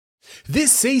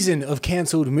This season of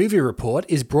Cancelled Movie Report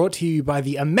is brought to you by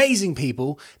the amazing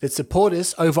people that support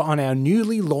us over on our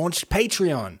newly launched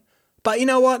Patreon. But you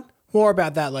know what? More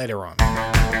about that later on.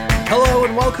 Hello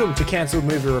and welcome to Cancelled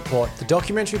Movie Report, the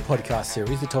documentary podcast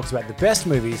series that talks about the best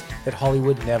movies that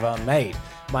Hollywood never made.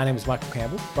 My name is Michael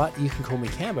Campbell, but you can call me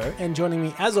Cambo, and joining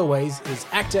me as always is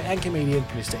actor and comedian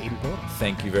Mr. Eden Porter.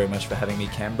 Thank you very much for having me,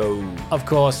 Cambo. Of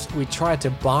course, we tried to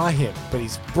bar him, but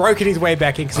he's broken his way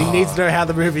back in because he needs to know how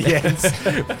the movie ends.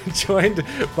 Joined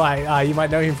by, you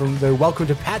might know him from the Welcome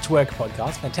to Patchwork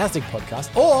podcast, fantastic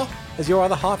podcast, or as your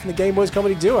other half in the Game Boys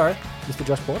comedy duo, Mr.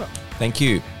 Josh Porter. Thank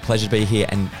you. Pleasure to be here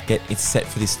and get it set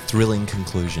for this thrilling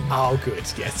conclusion. Oh, good.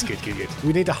 Yes, good.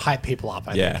 We need to hype people up,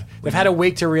 I think. Yeah. They've had a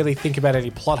week to really think about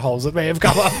any plot holes that may have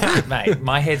come up. Mate,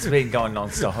 my head's been going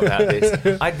non-stop about this.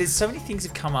 There's so many things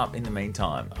have come up in the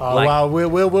meantime. Oh,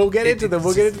 well, we'll get into them.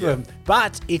 We'll get into them.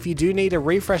 But if you do need a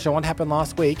refresh on what happened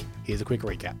last week, here's a quick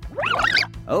recap.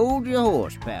 Hold your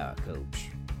horsepower, Coach.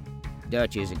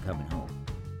 Dutch isn't coming home.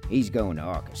 He's going to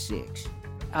Arca 6.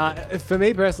 For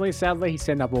me personally, sadly, he's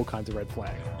setting up all kinds of red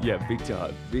flags. Yeah, big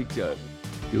time.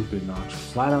 You've been knocked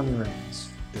flat on your ass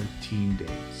 13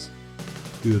 days.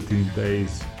 13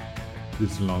 days.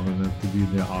 This is long enough to be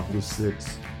near Arca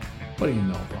 6. What do you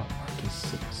know about Arca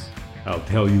 6? I'll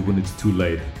tell you when it's too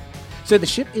late. So the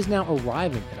ship is now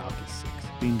arriving at Arca 6.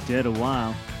 Been dead a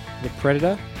while. The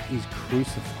Predator is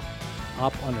crucified,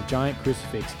 up on a giant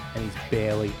crucifix, and he's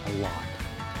barely alive.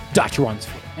 Dutch runs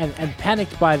for it, and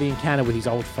panicked by the encounter with his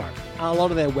old foe. A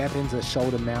lot of their weapons are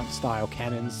shoulder mount style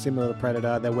cannons, similar to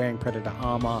Predator. They're wearing Predator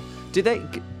armor. Do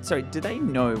they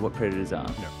know what predators are?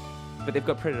 No. But they've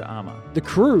got predator armor. The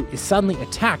crew is suddenly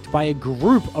attacked by a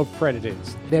group of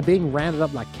predators. They're being rounded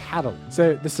up like cattle.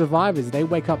 So the survivors, they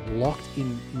wake up locked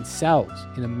in cells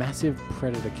in a massive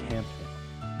predator camp.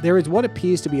 There is what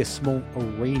appears to be a small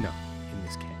arena in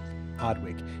this camp.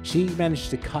 Hardwick. She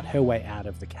managed to cut her way out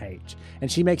of the cage,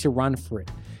 and she makes a run for it.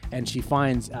 And she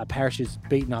finds Parrish's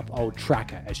beaten up old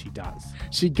tracker as she does.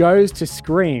 She goes to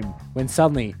scream when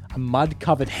suddenly a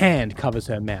mud-covered hand covers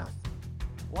her mouth.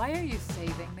 Why are you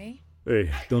saving me?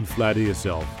 Hey, don't flatter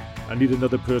yourself. I need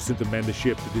another person to man the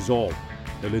ship, that is all.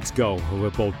 Now let's go, or we're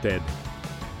both dead.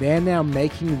 They're now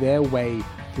making their way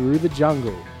through the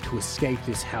jungle to escape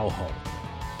this hellhole.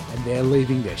 And they're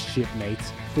leaving their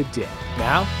shipmates for dead.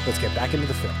 Now, let's get back into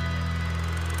the film.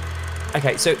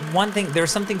 Okay, so one thing, there are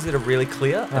some things that are really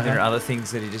clear, and there are other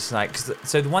things that are just like.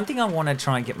 So the one thing I want to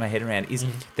try and get my head around is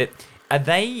that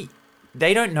they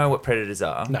don't know what predators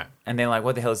are. No. And they're like,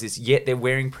 what the hell is this? Yet they're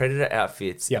wearing predator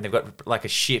outfits, Yep. and they've got like a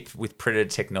ship with predator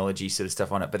technology sort of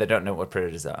stuff on it, but they don't know what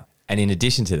predators are. And in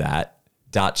addition to that,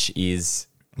 Dutch is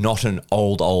not an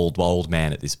old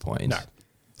man at this point. No.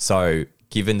 So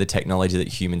given the technology that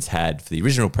humans had for the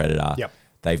original Predator, Yep.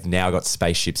 they've now got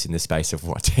spaceships in the space of,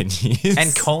 10 years?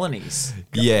 And colonies.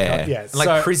 Yeah. Yeah, Like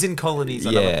so- prison colonies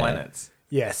on Yeah. other planets.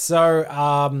 Yeah, so,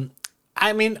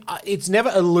 I mean, it's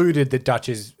never alluded that Dutch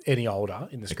is any older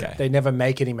in the script. Okay. They never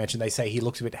make any mention. They say he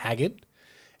looks a bit haggard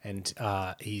and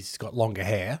he's got longer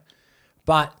hair.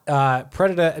 But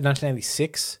Predator in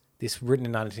 1986, this written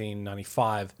in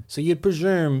 1995. So you'd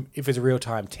presume, if it's real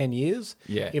time, 10 years.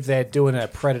 Yeah. If they're doing a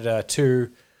Predator 2,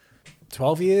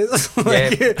 12 years.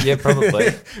 Yeah, probably.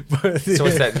 But, So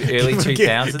what's that, early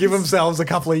 2000s? Give themselves a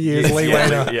couple of years leeway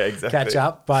to yeah, exactly. catch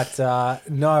up. But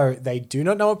no, they do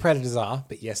not know what predators are.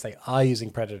 But yes, they are using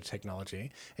predator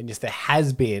technology. And yes, there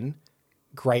has been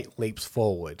great leaps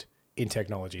forward in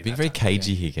technology. Being that very time.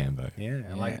 cagey here, Cambo.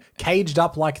 Yeah, like caged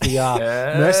up like the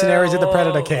mercenaries at the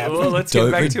Predator camp. Well, let's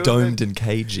get back to it. Domed and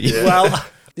cagey. Well,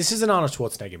 this is an Arnold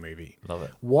Schwarzenegger movie. Love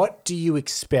it. What do you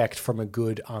expect from a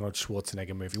good Arnold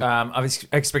Schwarzenegger movie? I was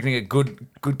expecting a good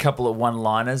couple of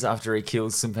one-liners after he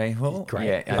kills some people.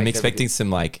 Great. Yeah, I'm expecting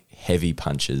some heavy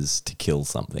punches to kill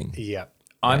something. Yeah.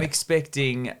 I'm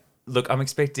expecting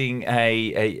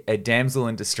a damsel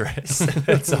in distress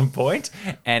at some point,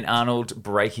 and Arnold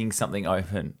breaking something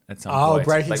open at some point.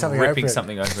 breaking something ripping open.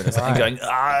 something open or something, going,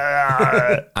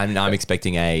 And I'm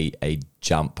expecting a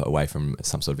jump away from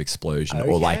some sort of explosion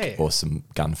Okay. or some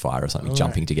gunfire or something,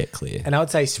 jumping to get clear. And I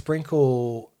would say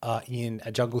sprinkle in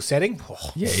a jungle setting.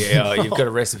 Oh, yeah, you've got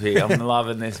a recipe. I'm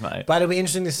loving this, mate. But it'll be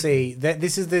interesting to see that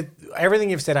this is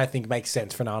everything you've said. I think makes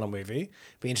sense for an Arnold movie.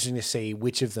 Be interesting to see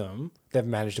which of them they've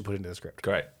managed to put into the script.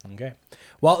 Great. Okay.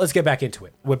 Well, let's get back into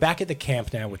it. We're back at the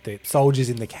camp now with the soldiers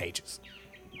in the cages.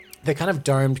 They're kind of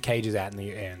domed cages out in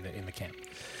the camp.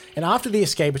 And after the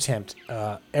escape attempt,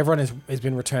 everyone has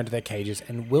been returned to their cages,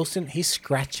 and Wilson, he's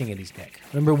scratching at his neck.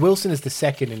 Remember, Wilson is the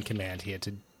second in command here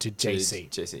to JC.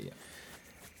 JC, yeah.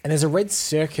 And there's a red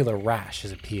circular rash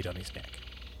has appeared on his neck.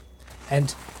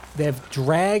 And they've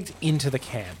dragged into the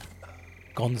camp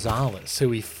Gonzalez, who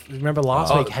remember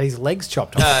last week had his legs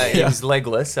chopped off. He was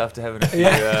legless after having a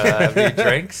few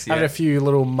drinks. Having a few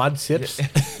little mud sips.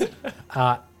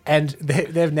 And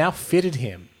they've now fitted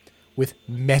him with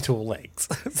metal legs.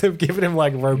 So they've given him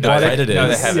like robotic. Predators. No,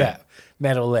 they haven't. Yeah,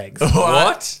 metal legs.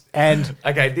 What? And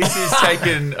Okay, this is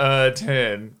taken a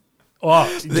turn.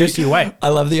 just you wait. I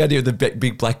love the idea of the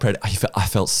big black predator. I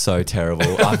felt so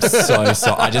terrible. I'm so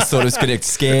sorry. I just thought it was going to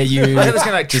scare you. I thought it was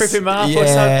going to trip him up or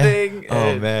something.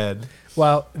 Oh, man.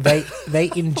 Well,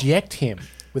 they inject him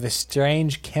with a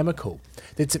strange chemical.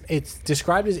 It's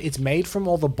described as it's made from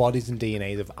all the bodies and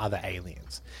DNAs of other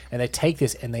aliens. And they take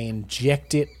this and they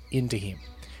inject it into him.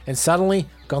 And suddenly,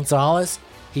 Gonzalez,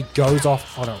 he goes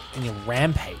off on a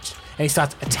rampage. And he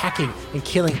starts attacking and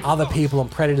killing other people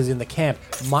and predators in the camp,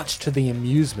 much to the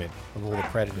amusement of all the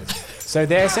predators. So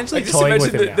they're essentially Just toying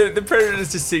with imagine him now. the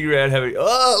predators just sitting around having,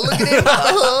 look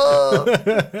at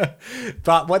him.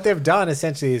 But what they've done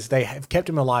essentially is they have kept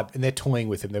him alive and they're toying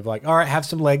with him. They're like, all right, have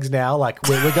some legs now. Like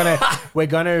we're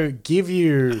gonna give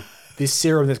you this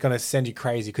serum that's gonna send you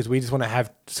crazy because we just want to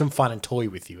have some fun and toy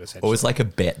with you. Essentially, Or it was like a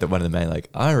bet that one of the men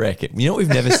I reckon, you know what we've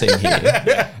never seen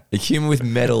here? A human with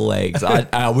metal legs.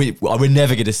 We're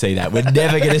never going to see that. We're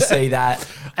never going to see that.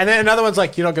 and then another one's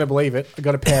like, you're not gonna believe it. I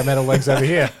got a pair of metal legs over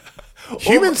here,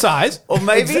 human size. Or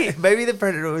maybe the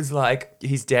predator was like,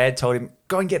 his dad told him,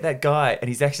 go and get that guy. And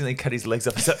he's accidentally cut his legs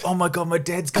off. He's like, oh my God, my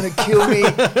dad's going to kill me.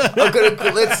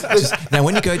 Let's Now,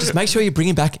 when you go, just make sure you bring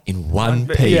him back in one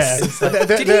piece.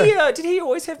 Yeah. Did he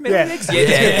always have metal Yeah. legs?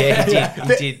 Yeah,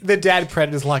 he did. The dad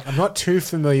predator's like, I'm not too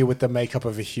familiar with the makeup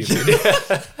of a human.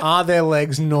 Are their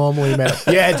legs normally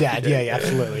metal? Yeah, Dad. Yeah,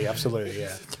 absolutely,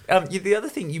 yeah. The other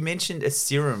thing, you mentioned a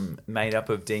serum made up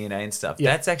of DNA and stuff.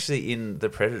 Yeah. That's actually in The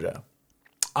Predator.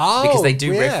 Oh, Because they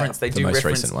do yeah. reference. They The do most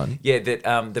reference. recent one. Yeah,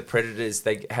 that the predators,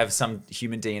 they have some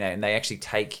human DNA and they actually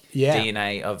take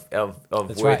DNA of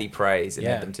That's worthy right. preys and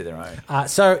Yeah. add them to their own.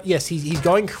 So yes, he's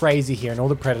going crazy here, and all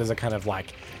the predators are kind of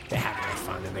like they're having their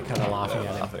fun and they're kind of laughing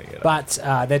at him. But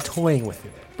they're toying with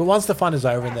him. But once the fun is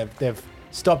over and they've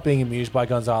stopped being amused by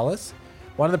Gonzalez,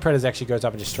 one of the predators actually goes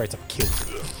up and just straight up kills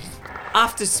him.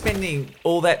 After spending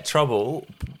all that trouble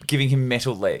giving him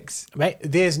metal legs. Mate,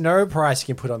 there's no price you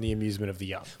can put on the amusement of the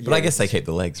young. But I guess they keep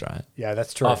the legs, right? Yeah,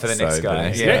 that's true. Oh, for the next So guy. the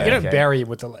next you guy. don't, you don't okay. bury him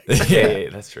with the legs. Yeah,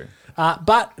 that's true.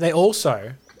 But they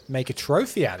also make a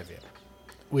trophy out of him,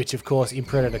 which of course in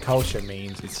predator culture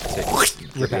means It's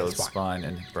Rip the out old spine. spine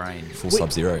and brain. Full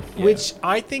Sub-Zero. which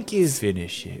I think is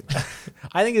Finish him.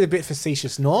 I think is a bit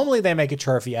facetious. Normally they make a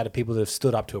trophy out of people that have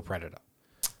stood up to a predator.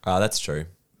 That's true.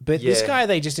 But this Yeah. guy,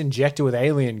 they just injected with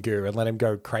alien goo and let him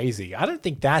go crazy. I don't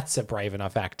think that's a brave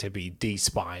enough act to be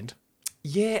de-spined.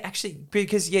 Yeah, actually,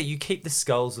 because you keep the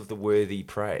skulls of the worthy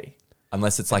prey.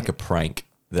 Unless it's like a prank.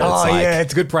 That Oh, yeah,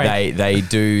 it's a good prank. They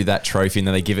do that trophy and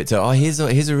then they give it to, here's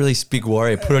a really big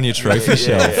warrior. Put on your trophy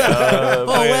shelf.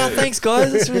 Wow, thanks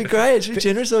guys. That's really great. It's really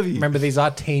generous of you. Remember, these are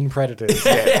teen predators.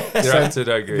 They're up to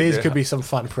no good. These yeah. could be some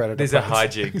fun predator These are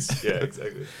pranks. hijinks. Yeah,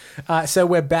 exactly. So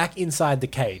we're back inside the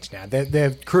cage now.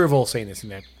 Their crew have all seen this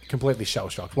and they're completely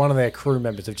shell-shocked. One of their crew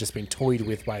members have just been toyed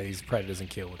with by these predators and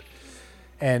killed.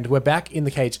 And we're back in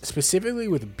the cage, specifically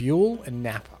with Buell and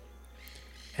Nappa.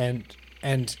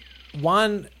 And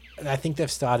one, I think they've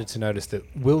started to notice that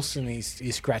Wilson is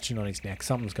scratching on his neck.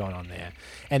 Something's going on there.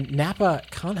 And Nappa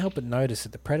can't help but notice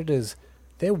that the predators,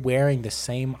 they're wearing the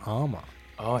same armor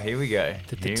Oh, here we go.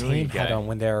 that the Here we team had go. on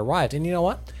when they arrived. And you know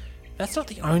what? That's not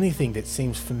the only thing that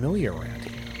seems familiar around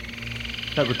here.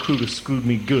 That recruiter screwed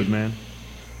me good, man.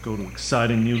 Go to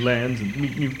exciting new lands and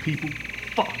meet new people.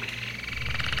 Fuck.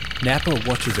 Nappa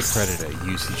watches a predator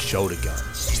use his shoulder gun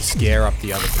to scare up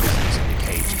the other prisoners in the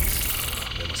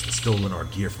cages. They must have stolen our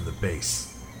gear from the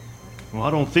base. Well, I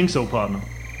don't think so, partner.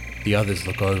 The others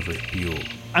look over at Buell.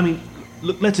 I mean,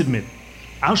 look, let's admit,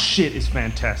 our shit is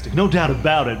fantastic, no doubt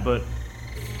about it, but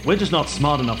we're just not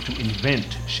smart enough to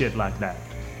invent shit like that.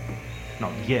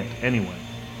 Not yet, anyway.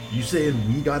 You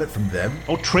saying we got it from them?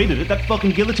 Or traded it, that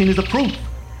fucking guillotine is the proof.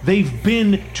 They've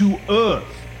been to Earth.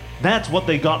 That's what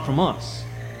they got from us.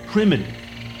 Primitive.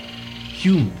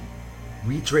 Human.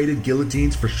 We traded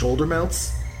guillotines for shoulder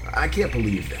mounts? I can't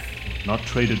believe that. Not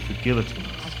traded for guillotines.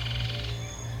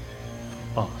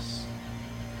 Us.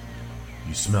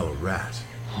 You smell a rat.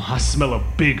 Oh, I smell a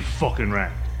big fucking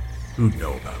rat. Who'd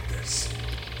know about this?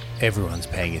 Everyone's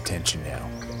paying attention now.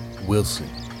 Wilson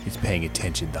is paying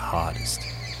attention the hardest.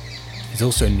 He's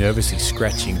also nervously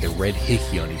scratching the red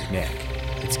hickey on his neck.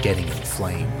 It's getting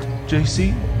inflamed.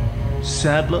 JC?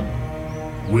 Sadler?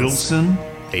 Wilson?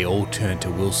 They all turn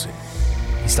to Wilson.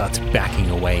 He starts backing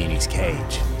away in his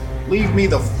cage. Leave me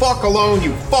the fuck alone,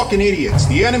 you fucking idiots.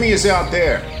 The enemy is out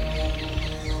there.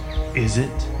 Is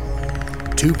it?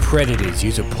 Two predators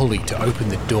use a pulley to open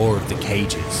the door of the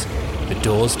cages. The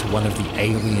doors to one of the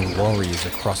alien warriors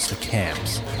across the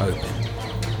camps open.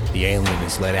 The alien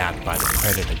is let out by the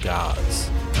predator guards.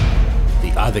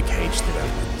 The other cage that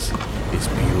opens is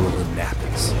Buell and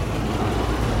Nappers.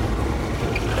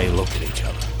 They look at each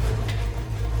other.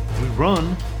 We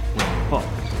run, we're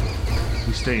fucked.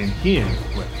 We stay in here,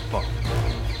 we're fucked.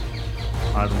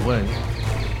 Either way,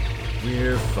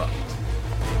 we're fucked.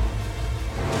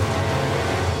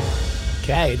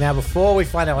 Okay, now before we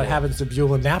find out what happens to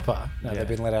Buell and Napper, now they've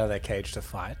been let out of their cage to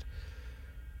fight,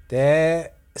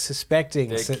 they're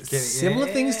suspecting similar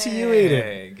things to you,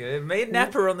 Eden. Good. Me and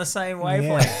Napper are on the same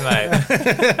wavelength, mate.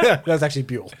 That was actually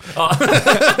Buell.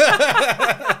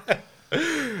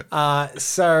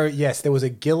 So, yes, there was a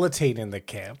guillotine in the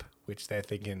camp, which they're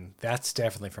thinking, that's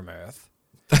definitely from Earth.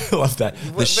 I love that.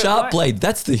 The sharp blade,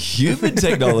 that's the human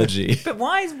technology. But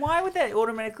why would they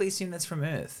automatically assume that's from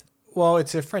Earth? Well,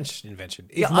 it's a French invention.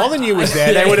 If Molyneux was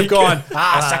there, they would have gone,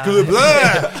 sacre bleu,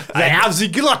 they have the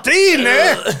guillotine,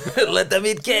 eh? Let them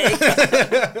eat cake.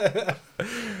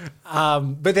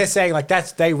 But they're saying, like,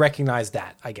 they recognize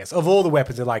that, I guess. Of all the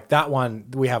weapons, they're like, that one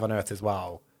we have on Earth as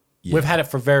well. Yeah. We've had it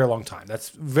for a very long time. That's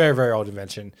very, very old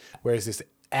invention. Whereas this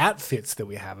outfits that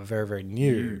we have are very, very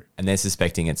new. And they're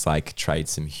suspecting it's like trade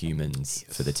some humans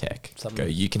for the tech. Go,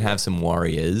 you can have some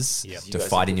warriors to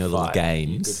fight in your little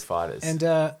games. Good fighters. And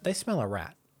they smell a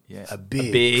rat. Yeah. A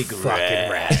big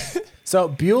fucking rat. So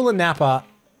Buell and Napper,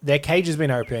 their cage has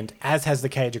been opened, as has the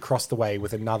cage across the way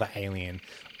with another alien.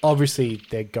 Obviously,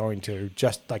 they're going to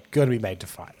be made to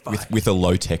fight. With a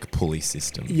low-tech pulley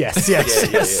system. Yes.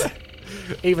 Yeah.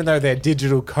 Even though they're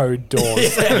digital code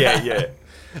doors.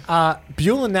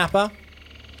 Buell and Napper,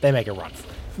 they make a run for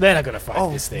it. They're not going to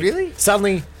fight this thing. Really?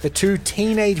 Suddenly, the two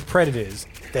teenage predators,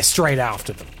 they're straight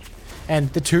after them. And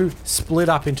the two split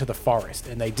up into the forest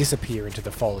and they disappear into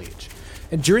the foliage.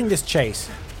 And during this chase,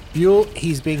 Buell,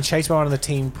 he's being chased by one of the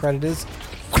teen predators.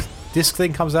 This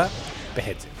thing comes up,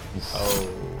 beheads him.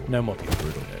 No more people.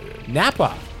 Brutal.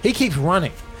 Napper, he keeps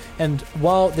running. And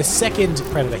while the second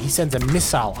predator, he sends a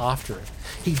missile after it.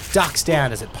 He ducks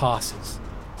down as it passes.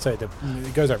 So it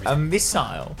goes over his A head.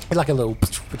 missile? Like a little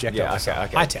projectile. Yeah, missile.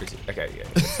 okay. High tech. Okay.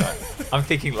 Sorry. I'm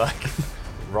thinking like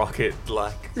rocket,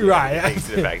 Right. things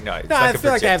in the back. No, it's No, like I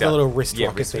feel like they have the little wrist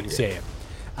rocket wrist things. yeah.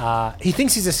 Yeah. He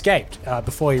thinks he's escaped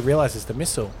before he realizes the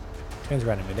missile turns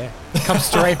around in midair. Comes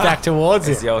straight back towards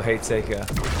It's him. the old heat seeker.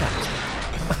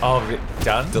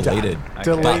 Done? Deleted. Okay.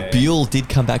 Deleted. But Buell did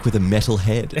come back with a metal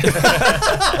head.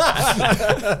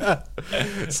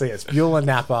 So yes, Buell and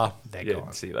Napper, they're Yeah,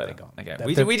 gone. see you later. They're gone. Okay.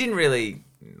 They're- We didn't really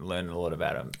learn a lot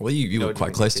about him. Well, you were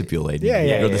quite close to Buell, Aiden. Yeah.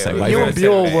 You're on the same yeah. You wavelength.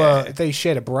 and Buell they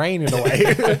shared a brain in a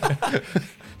way.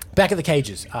 Back at the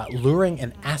cages, luring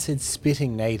an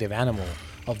acid-spitting native animal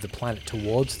of the planet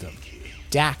towards them.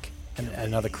 Dak and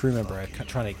another crew member are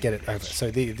trying to get it over.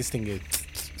 So this thing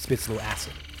spits a little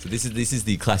acid. So this is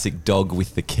the classic dog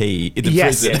with the key in the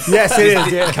Yes, prison. yes, it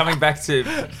is. Yeah. Coming back to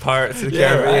Pirates of the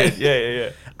Yeah, Caribbean. right. Yeah.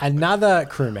 Another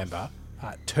crew member,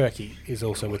 Turkey, is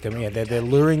also with them. Yeah, they're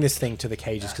luring this thing to the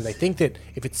cages because they think that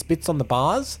if it spits on the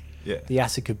bars, the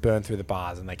acid could burn through the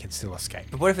bars and they can still escape.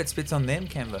 But what if it spits on them,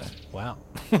 Kemba? Wow.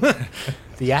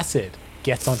 The acid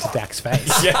gets onto Dak's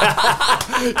face.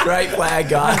 Great flag,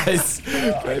 guys.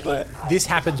 Great flag. This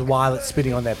happens while it's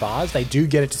spitting on their bars. They do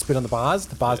get it to spit on the bars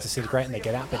disintegrate and they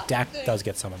get out, but Dak does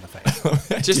get some on the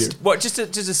face. Just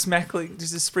a smackling,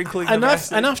 just a sprinkling of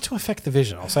acid? enough to affect the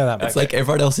vision. I'll say that much. It's like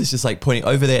everyone else is just like pointing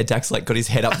over there. Dak's like got his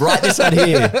head up. Right, this one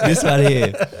here. This one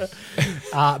here.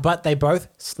 But they both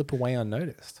slip away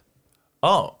unnoticed.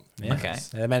 Oh, Yes.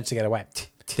 okay. They managed to get away.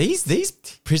 These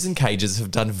prison cages have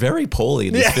done very poorly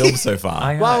in this film so far.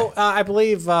 I know. Well, I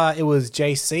believe it was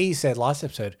JC said last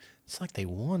episode, it's like they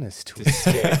want us to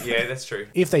escape. Yeah, that's true.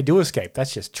 If they do escape,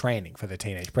 that's just training for the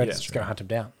teenage predators. Just go hunt them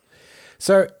down.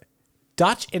 So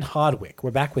Dutch and Hardwick,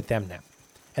 we're back with them now.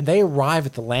 And they arrive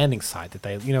at the landing site that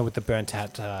they, with the burnt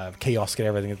out kiosk and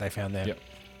everything that they found there. Yep.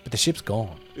 But the ship's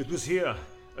gone. It was here.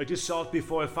 I just saw it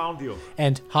before I found you.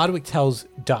 And Hardwick tells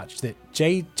Dutch that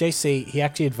JC, he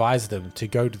actually advised them to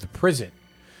go to the prison.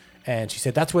 And she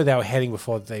said that's where they were heading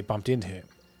before they bumped into him.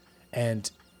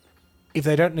 And if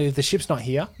the ship's not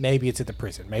here, maybe it's at the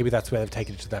prison. Maybe that's where they've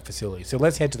taken it to that facility. So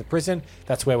let's head to the prison.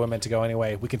 That's where we're meant to go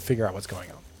anyway. We can figure out what's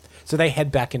going on. So they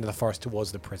head back into the forest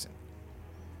towards the prison.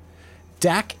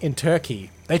 Dak and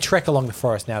Turkey, they trek along the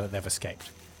forest now that they've escaped.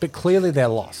 But clearly they're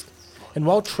lost. And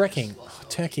while trekking,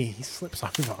 Turkey, he slips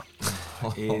over.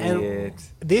 Idiot.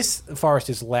 This forest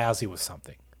is lousy with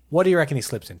something. What do you reckon he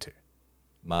slips into?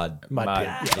 Mud. Mud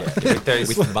pit. With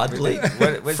those With mud leak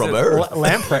what's from the- Earth.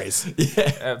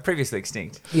 Lampreys. previously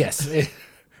extinct. Yes.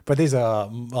 But these are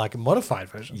like modified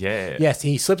versions. Yeah. Yes,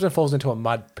 he slips and falls into a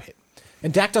mud pit.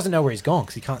 And Dak doesn't know where he's gone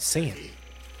because he can't see him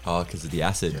Oh, because of the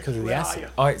acid. because of the acid.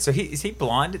 Oh, so is he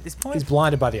blind at this point? He's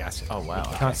blinded by the acid. Oh, wow.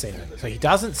 He can't see anything. So he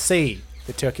doesn't see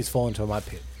the turkey's fallen into a mud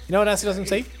pit. You know what else he doesn't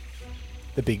see?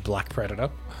 The big black predator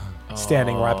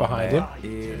standing right behind him.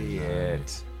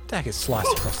 Idiot. Dak is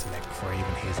sliced across the neck before he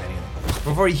even hears anything.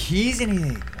 Before he hears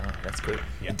anything. Oh, that's good.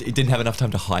 He didn't have enough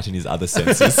time to heighten his other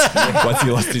senses once he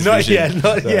lost his Not vision. yet,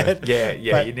 not yet.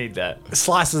 Yeah, But- you need that.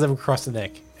 Slices him across the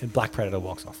neck, and Black Predator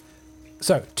walks off.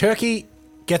 So, Turkey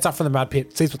gets up from the mud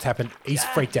pit, sees what's happened. He's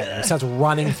freaked out now. He starts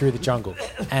running through the jungle.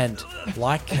 And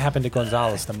like happened to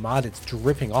Gonzalez, the mud is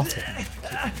dripping off him.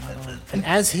 And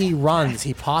as he runs,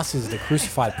 he passes the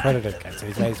crucified Predator gate. So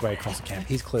he's made his way across the camp.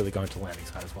 He's clearly going to the landing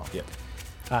site as well. Yep.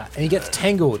 And he gets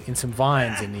tangled in some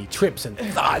vines and he trips and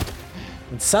thud.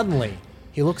 And suddenly,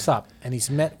 he looks up and he's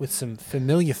met with some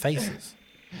familiar faces.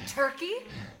 Turkey?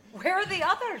 Where are the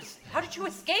others? How did you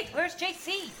escape? Where's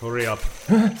JC? Hurry up.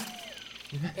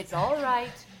 It's all right.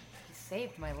 He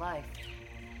saved my life.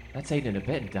 That's aiding and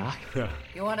abetting, Doc.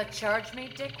 You want to charge me,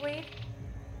 dickweed?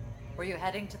 Were you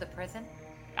heading to the prison?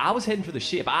 I was heading for the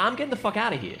ship. I'm getting the fuck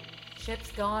out of here.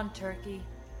 Ship's gone, Turkey.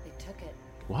 They took it.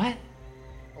 What?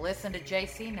 Listen to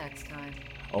JC next time.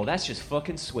 Oh, that's just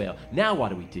fucking swell. Now what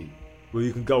do we do? Well,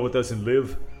 you can go with us and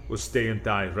live, or stay and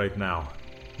die right now.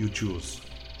 You choose.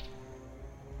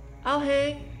 I'll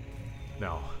hang.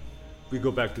 Now, we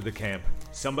go back to the camp.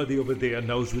 Somebody over there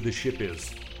knows where the ship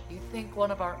is. You think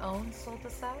one of our own sold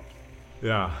us out?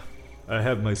 Yeah, I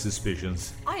have my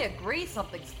suspicions. I agree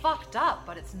something's fucked up,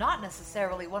 but it's not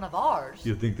necessarily one of ours.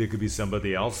 You think there could be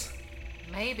somebody else?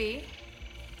 Maybe.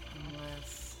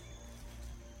 Unless...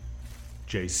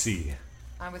 JC.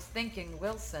 I was thinking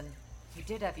Wilson. He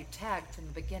did have you tagged from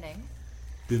the beginning.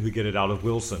 Did we get it out of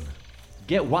Wilson?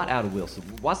 Get what out of Wilson?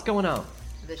 What's going on?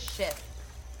 The ship.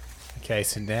 Okay,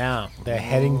 so now they're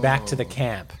heading back to the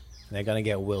camp. And they're going to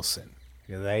get Wilson.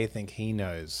 Because they think he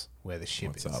knows where the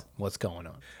ship is. up? What's going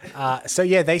on. So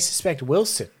yeah, they suspect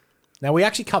Wilson. Now we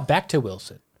actually cut back to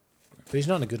Wilson. But he's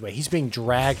not in a good way. He's being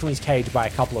dragged from his cage by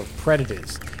a couple of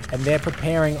predators. And they're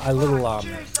preparing a little,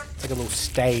 it's like a little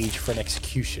stage for an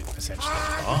execution, essentially.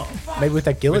 Maybe with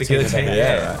that guillotine. With a guillotine,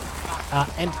 yeah.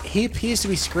 And he appears to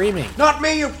be screaming. Not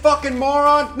me, you fucking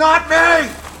moron! Not me!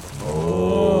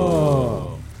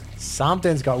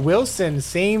 Something's got... Wilson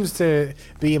seems to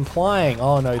be implying,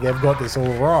 oh no, they've got this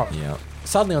all wrong. Yeah.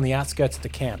 Suddenly on the outskirts of the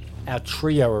camp, our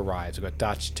trio arrives. We've got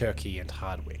Dutch, Turkey, and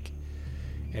Hardwick.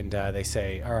 And they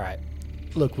say, all right,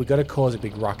 look, we've got to cause a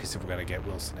big ruckus if we're going to get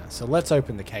Wilson out. So let's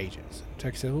open the cages.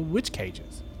 Turkey says, well, which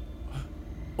cages?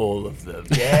 All of them.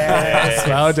 Yes,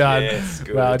 well done. Yes,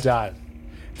 good. Well done.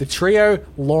 The trio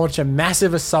launch a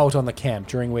massive assault on the camp,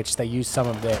 during which they use some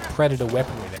of their predator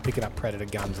weaponry. They're picking up predator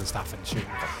guns and stuff and shooting.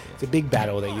 It's a big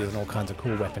battle. They're using all kinds of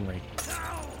cool weaponry.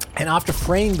 And after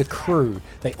freeing the crew,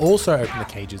 they also open the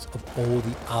cages of all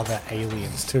the other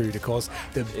aliens too, to cause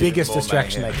the biggest more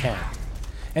distraction mayhem. they can.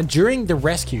 And during the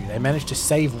rescue, they manage to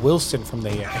save Wilson from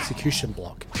the execution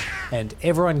block. And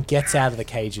everyone gets out of the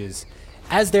cages.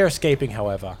 As they're escaping,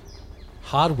 however,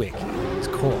 Hardwick is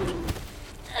caught.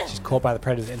 She's caught by the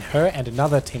predators, and her and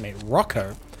another teammate,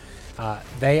 Rocco,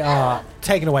 they are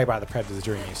taken away by the predators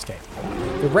during the escape.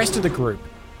 The rest of the group,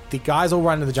 the guys all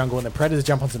run into the jungle, and the predators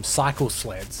jump on some cycle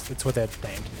sleds. That's what they're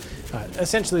named.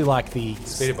 Essentially like the...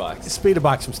 Speeder bikes. Speeder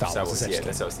bikes from Star Star Wars, Wars, yeah, essentially.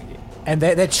 that's what I was thinking. And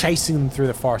they're chasing them through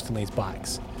the forest on these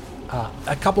bikes.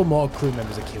 A couple more crew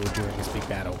members are killed during this big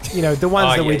battle. You know, the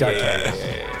ones that we don't care about.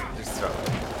 Yeah. Just throw it.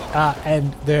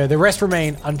 And the rest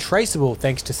remain untraceable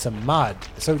thanks to some mud.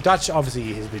 So Dutch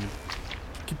obviously has been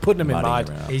putting them in Mudding mud.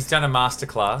 around. He's done a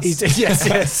masterclass.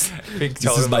 Yes.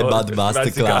 This is my mud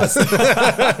masterclass.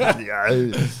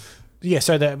 Yeah,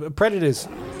 so the predators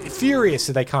furious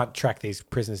that they can't track these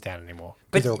prisoners down anymore.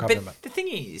 But, They're all covered in mud. the thing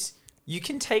is, you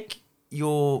can take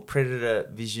your predator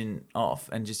vision off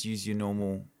and just use your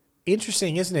normal...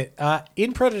 Interesting, isn't it?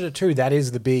 In Predator 2, that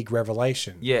is the big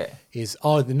revelation. Yeah. Is,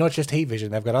 they're not just heat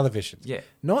vision, they've got other visions. Yeah.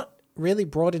 Not really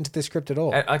brought into the script at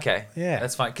all. Okay. Yeah.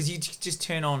 That's fine. Because you just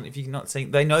turn on, if you're not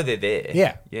seeing... They know they're there.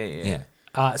 Yeah.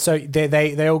 Yeah. So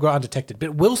they all go undetected.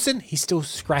 But Wilson, he's still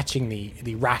scratching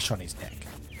the rash on his neck.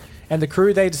 And the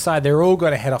crew, they decide they're all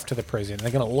going to head off to the prison.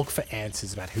 They're going to look for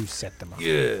answers about who set them up.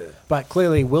 Yeah. But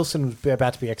clearly, Wilson was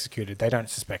about to be executed. They don't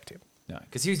suspect him. No,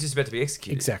 because he was just about to be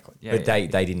executed. Exactly. Yeah, But they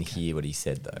didn't hear what he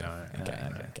said, though. No.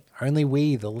 Okay. Only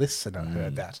we, the listener,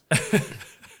 heard that.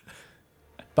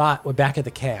 But we're back at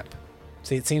the camp.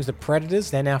 See, it seems the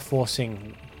predators, they're now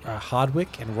forcing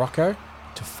Hardwick and Rocco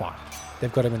to fight.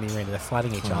 They've got him in the arena. They're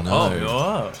fighting each other. no.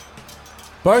 no.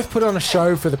 Both put on a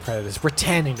show for the Predators,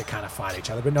 pretending to kind of fight each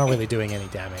other, but not really doing any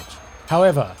damage.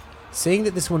 However, seeing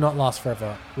that this will not last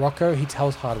forever, Rocco, he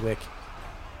tells Hardwick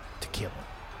to kill him.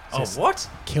 Says, What?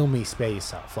 Kill me, spare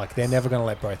yourself. Like, they're never going to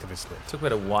let both of us live. Talk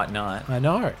about a white knight. I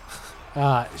know.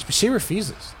 But she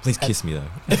refuses. Please kiss me,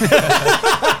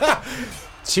 though.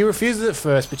 She refuses at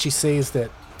first, but she sees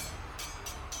that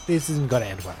this isn't going to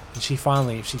end well. And she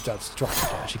finally, if she does strike it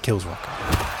down, she kills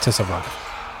Rocco to survive.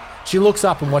 She looks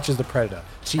up and watches the Predator.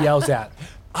 She yells out,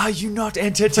 Are you not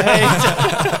entertained?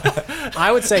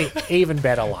 I would say even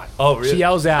better line. Oh, really? She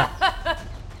yells out,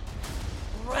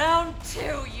 Round 2,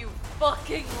 you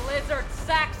fucking lizard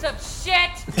sacks of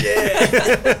shit!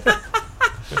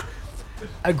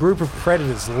 a group of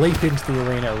Predators leap into the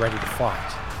arena ready to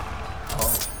fight.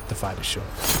 The fight is short.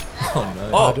 Oh,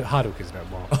 no. Hardwick is no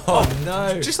more. Oh,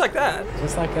 no. Just like that.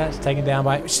 Just like that, she's taken down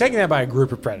by a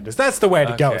group of Predators. That's the way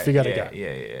to go if you got to go.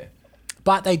 Yeah.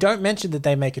 But they don't mention that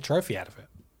they make a trophy out of it,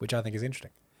 which I think is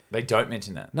interesting. They don't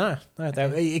mention that. No,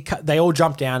 they all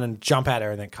jump down and jump at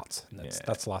her and then cuts. And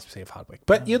that's the last we see of Hardwick.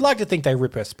 But you'd like to think they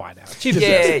rip her spine out. She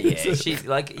deserves it. Yeah. She's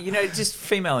like, just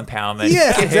female empowerment.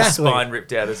 Yeah, Get exactly. her spine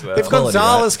ripped out as well. If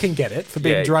Gonzalez can get it for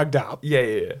being Yeah. drugged up.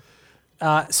 Yeah.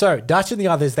 So Dutch and the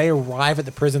others, they arrive at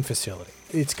the prison facility.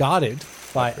 It's guarded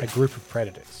by a group of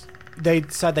Predators. They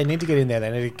decide they need to get in there.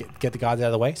 They need to get the guards out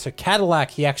of the way. So Cadillac,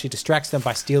 he actually distracts them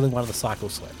by stealing one of the cycle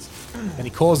sleds. And he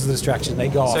causes the distraction. They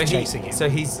go off chasing him. So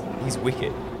he's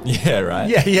wicked. Yeah, right.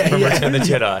 Yeah. From Return of the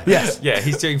Jedi. Yes. Yeah,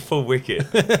 he's doing full wicked.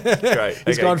 Great.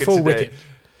 He's Okay, gone good full to know.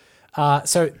 wicked.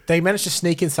 So they manage to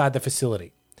sneak inside the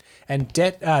facility. And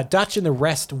Dutch and the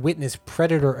rest witness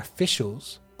Predator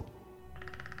officials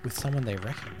with someone they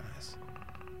recognize.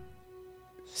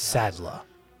 Sadler.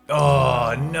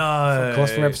 Oh, no. Of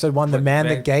course, from episode 1, the man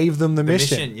that gave them the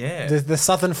mission. Yeah. The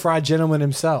Southern Fried Gentleman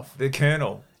himself. The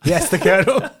Colonel. Yes, the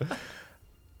Colonel.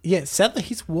 Yeah, Sadler,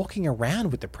 he's walking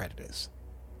around with the Predators.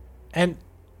 And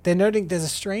they're noting there's a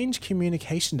strange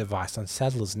communication device on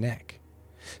Sadler's neck.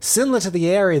 Similar to the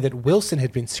area that Wilson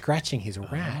had been scratching his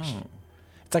rash.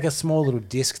 It's like a small little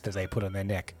disc that they put on their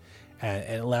neck. And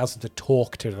it allows them to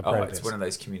talk to the Predators. It's one of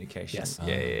those communications. Yes.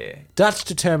 Yeah. Dutch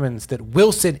determines that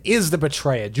Wilson is the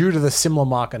betrayer due to the similar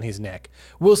mark on his neck.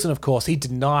 Wilson, of course, he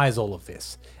denies all of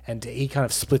this. And he kind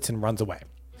of splits and runs away.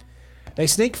 They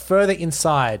sneak further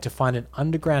inside to find an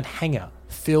underground hangar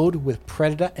filled with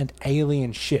Predator and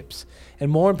alien ships, and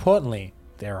more importantly,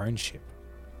 their own ship.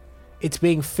 It's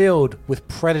being filled with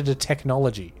Predator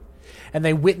technology, and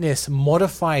they witness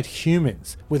modified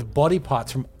humans with body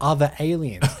parts from other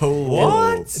aliens.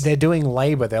 What? They're doing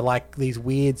labor. They're like these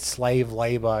weird slave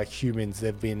labor humans.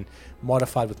 They've been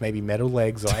modified with maybe metal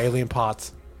legs or alien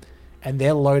parts, and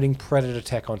they're loading Predator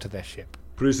tech onto their ship.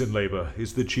 Prison labor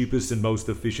is the cheapest and most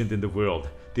efficient in the world.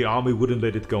 The army wouldn't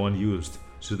let it go unused.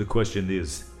 So the question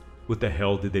is, what the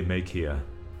hell did they make here?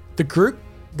 The group,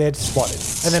 they're spotted,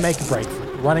 and they make a break for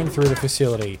it, running through the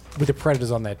facility with the Predators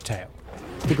on their tail.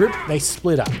 The group, they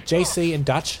split up. JC and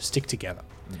Dutch stick together.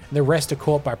 And the rest are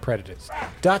caught by Predators.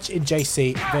 Dutch and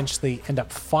JC eventually end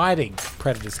up fighting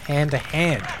Predators hand to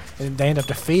hand, and they end up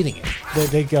defeating it.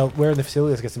 They go, we're in the facility,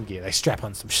 let's get some gear. They strap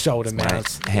on some shoulder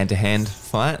mounts. Hand-to-hand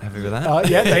fight. Happy with that?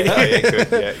 Yeah, they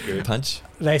do. Good. Punch.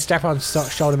 They strap on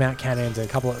shoulder mount cannons and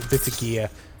a couple of bits of gear.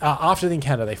 After the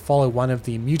encounter, they follow one of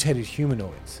the mutated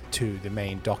humanoids to the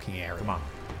main docking area. Come on,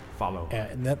 follow.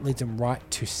 And that leads them right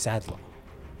to Sadler.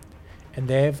 And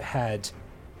they've had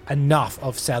enough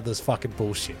of Sadler's fucking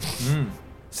bullshit.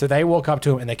 So they walk up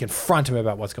to him and they confront him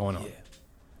about what's going on.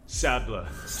 Sadler,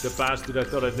 the bastard I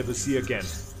thought I'd never see again.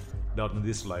 Not in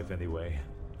this life, anyway.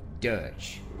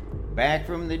 Dutch, back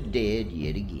from the dead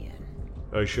yet again.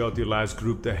 I shot your last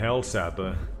group to hell,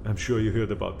 Sadler. I'm sure you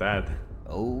heard about that.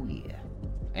 Oh, yeah.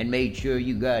 And made sure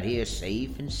you got here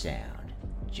safe and sound,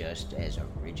 just as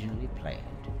originally planned.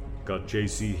 Got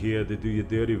JC here to do your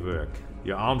dirty work.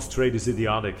 Your arms trade is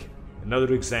idiotic.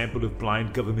 Another example of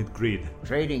blind government greed.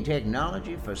 Trading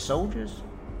technology for soldiers?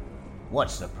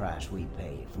 What's the price we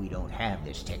pay if we don't have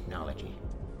this technology?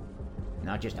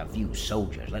 Not just a few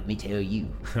soldiers, let me tell you.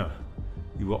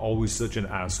 You were always such an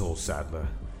asshole, Sadler.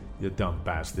 You dumb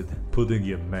bastard. Putting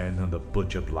your men on the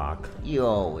butcher block. You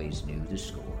always knew the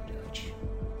score, Dutch.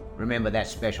 Remember that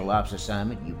special ops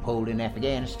assignment you pulled in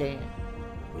Afghanistan?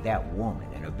 With that woman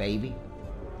and her baby?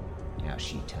 How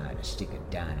she tied a stick of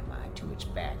dynamite to its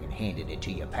back and handed it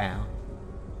to your pal?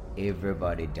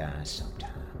 Everybody dies sometime.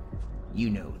 You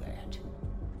know that.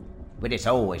 But it's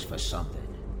always for something.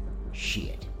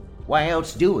 Shit. Why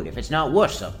else do it if it's not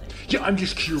worth something? Yeah, I'm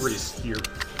just curious here.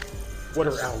 What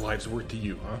are our lives worth to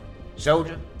you, huh?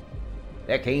 Soldier,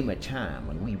 there came a time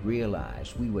when we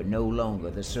realized we were no longer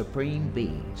the supreme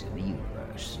beings in the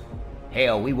universe.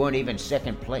 Hell, we weren't even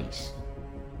second place.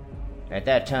 At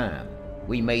that time,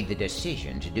 we made the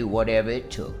decision to do whatever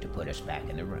it took to put us back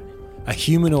in the running. A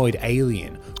humanoid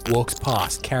alien walks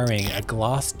past carrying a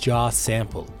glass jar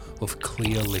sample of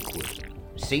clear liquid.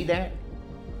 See that?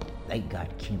 They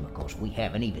got chemicals we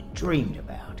haven't even dreamed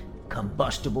about.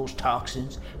 Combustibles,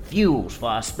 toxins, fuels for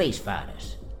our space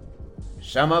fighters.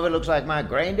 Some of it looks like my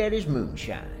granddaddy's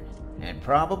moonshine, and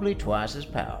probably twice as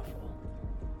powerful.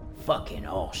 Fucking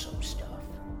awesome stuff.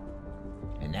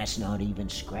 And that's not even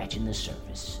scratching the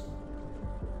surface.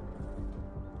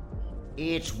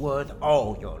 It's worth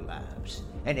all your lives,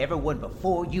 and everyone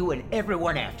before you and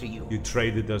everyone after you. You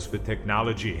traded us for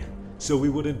technology, so we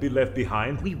wouldn't be left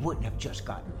behind? We wouldn't have just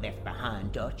gotten left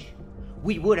behind, Dutch.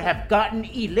 We would have gotten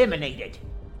eliminated.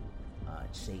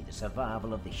 I'd say the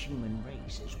survival of the human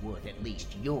race is worth at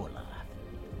least your life,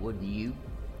 wouldn't you?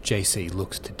 JC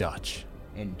looks to Dutch.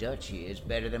 And Dutch here's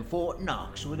better than Fort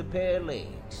Knox with a pair of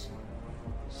legs.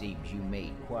 Seems you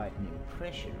made quite an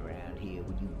impression around here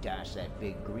when you diced that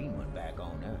big green one back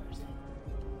on Earth.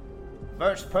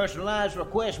 First personalized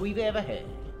request we've ever had.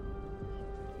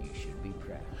 You should be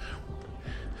proud.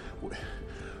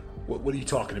 What are you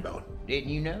talking about?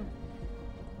 Didn't you know?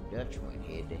 Dutch went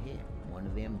head to head with one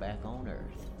of them back on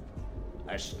Earth.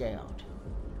 A scout.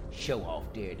 Show off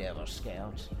daredevil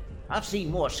scouts. I've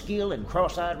seen more skill in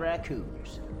cross-eyed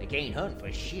raccoons. They can't hunt for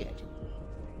shit.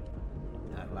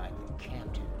 Not like the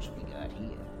captains we got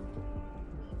here.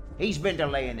 He's been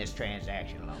delaying this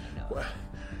transaction long enough.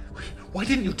 Why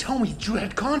didn't you tell me that you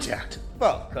had contact?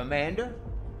 Fuck, Commander.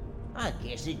 I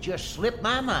guess it just slipped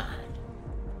my mind.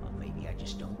 Or maybe I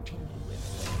just don't tell you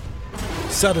everything.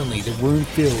 Suddenly, the room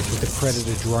fills with the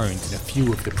Predator drones and a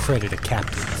few of the Predator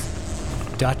captains.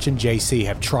 Dutch and JC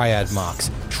have triad marks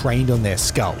trained on their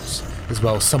skulls, as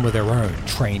well as some of their own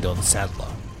trained on Sadler.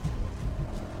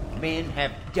 Men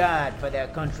have died for their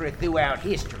country throughout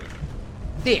history.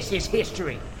 This is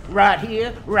history, right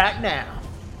here, right now.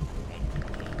 And you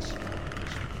can't change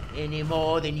it any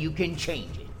more than you can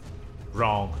change it.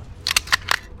 Wrong.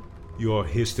 Your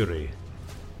history.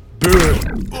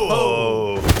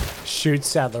 Shoots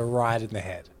Sadler right in the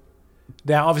head.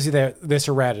 Now, obviously, they're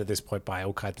surrounded at this point by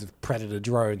all kinds of Predator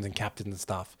drones and captains and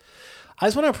stuff. I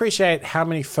just want to appreciate how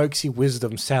many folksy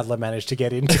wisdom Sadler managed to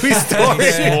get into his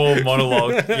story. Small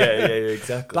monologue. Yeah,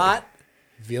 exactly. But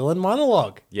villain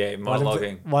monologue. Yeah,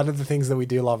 monologuing. One of the things that we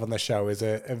do love on the show is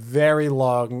a very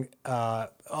long,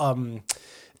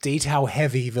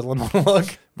 detail-heavy villain monologue.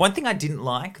 One thing I didn't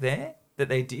like there that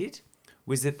they did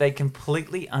was that they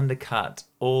completely undercut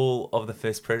all of the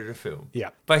first Predator film. Yeah.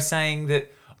 By saying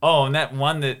that, oh, and that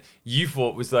one that you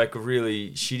thought was like a really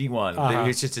shitty one. He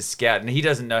was just a scout and he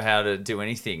doesn't know how to do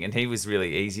anything and he was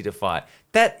really easy to fight.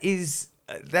 That is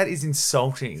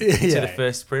insulting to the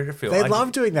first Predator film. They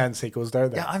love doing that in sequels,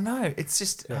 don't they? Yeah, I know. It's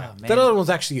just, oh, man. That other one was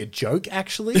actually a joke,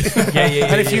 actually. Yeah.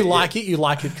 And if you like it, you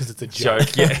like it because it's a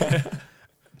joke. Yeah.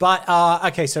 But,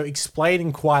 okay, so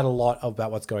explaining quite a lot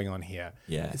about what's going on here.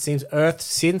 Yeah. It seems Earth,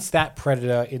 since that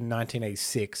Predator in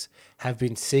 1986, have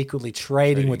been secretly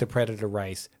trading with the Predator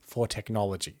race for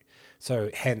technology. So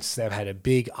hence they've had a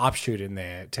big upshoot in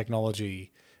their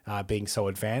technology being so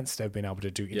advanced. They've been able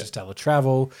to do interstellar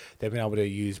travel. They've been able to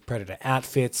use Predator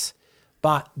outfits.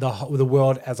 But the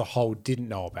world as a whole didn't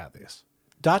know about this.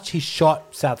 Dutch, he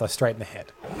shot Sadler straight in the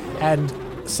head. And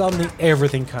suddenly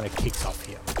everything kind of kicks off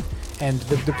here. And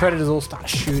the Predators all start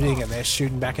shooting, and they're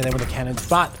shooting back at them with the cannons.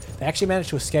 But they actually managed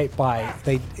to escape by...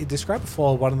 They described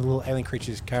before one of the little alien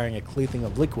creatures carrying a clear thing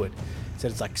of liquid. Said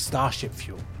it's like starship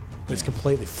fuel. But it's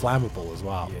completely flammable as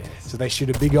well. Yes. So they shoot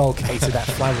a big old case of that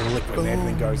flammable liquid, and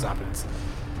everything goes up, and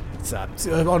it's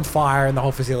on fire, and the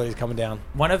whole facility is coming down.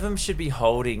 One of them should be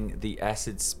holding the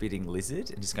acid-spitting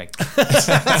lizard and just going...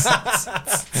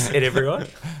 at everyone.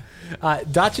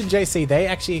 Dutch and JC, they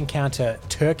actually encounter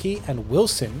Turkey and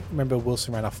Wilson. Remember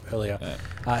Wilson ran off earlier,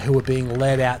 who were being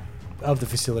led out of the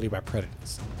facility by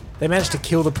Predators. They managed to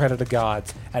kill the Predator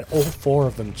guards, and all four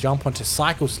of them jump onto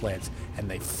cycle sleds, and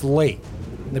they flee.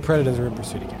 And the Predators are in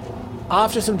pursuit again.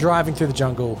 After some driving through the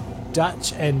jungle,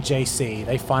 Dutch and JC,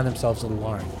 they find themselves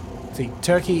alone. See,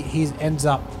 Turkey, he ends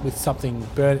up with something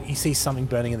he sees something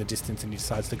burning in the distance, and he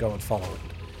decides to go and follow it.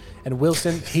 And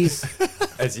Wilson, he's...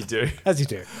 As you do.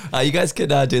 You guys can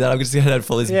do that. I'm just going to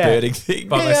follow this burning thing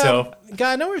by myself.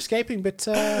 Guy, I know we're escaping, but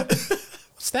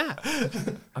what's that?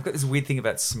 I've got this weird thing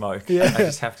about smoke. I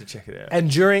just have to check it out. And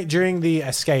during the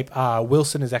escape,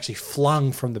 Wilson is actually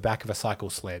flung from the back of a cycle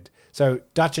sled. So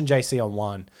Dutch and JC on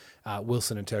one,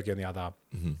 Wilson and Turkey on the other.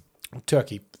 Mm-hmm.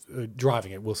 Turkey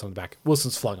driving it, Wilson on the back.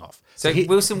 Wilson's flung off. So he-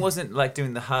 Wilson wasn't like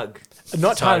doing the hug.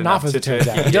 Not tight enough, as it turns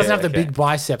out. He doesn't have the okay. big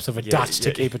biceps of a Dutch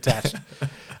to keep attached.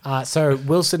 So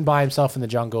Wilson by himself in the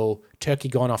jungle, Turkey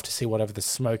gone off to see whatever the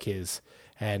smoke is,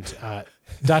 and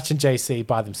Dutch and JC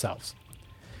by themselves.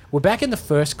 We're back in the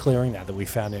first clearing now that we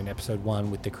found in episode 1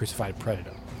 with the crucified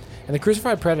predator. And the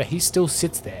crucified predator, he still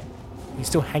sits there. He's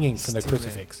still hanging from the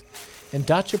crucifix. And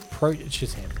Dutch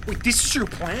approaches him. Wait, this is your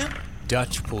plan?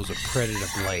 Dutch pulls a predator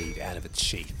blade out of its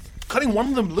sheath. Cutting one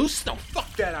of them loose? No,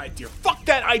 fuck that idea. Fuck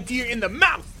that idea in the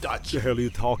mouth, Dutch. The hell are you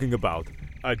talking about?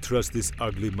 I trust this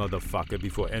ugly motherfucker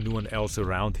before anyone else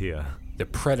around here. The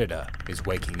predator is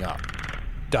waking up.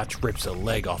 Dutch rips a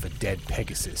leg off a dead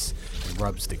Pegasus and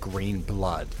rubs the green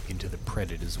blood into the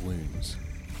predator's wounds.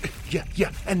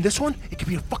 Yeah. And this one, it could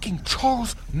be a fucking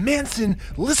Charles Manson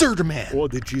lizard man. Or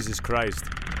did Jesus Christ?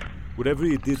 Whatever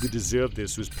he did to deserve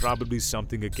this was probably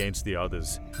something against the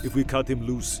others. If we cut him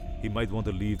loose, he might want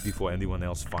to leave before anyone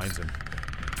else finds him.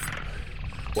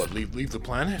 What, leave the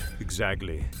planet?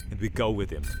 Exactly. And we go with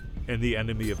him. Any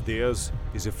enemy of theirs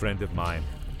is a friend of mine.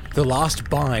 The last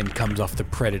bind comes off the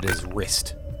predator's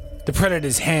wrist. The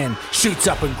predator's hand shoots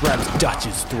up and grabs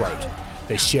Dutch's throat.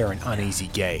 They share an uneasy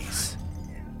gaze.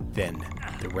 Then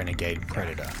the renegade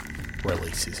predator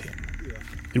releases him.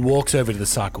 It walks over to the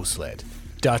cycle sled.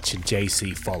 Dutch and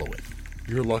JC follow it.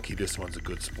 You're lucky this one's a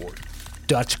good sport.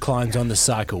 Dutch climbs on the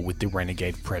cycle with the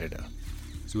renegade predator.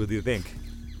 So what do you think?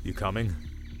 You coming?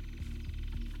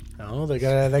 Oh, they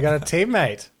got a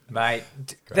teammate. Mate,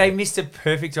 they missed a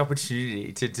perfect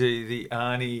opportunity to do the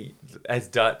Arnie as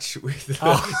Dutch with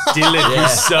Dylan, you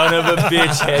son of a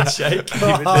bitch, handshake. They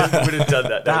would have done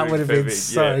that. That would have been perfect.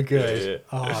 so Yeah, good.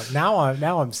 yeah. Oh,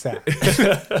 now I'm sad.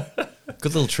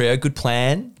 Good little trio. Good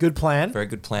plan. Good plan. Very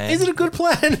good plan. Is it a good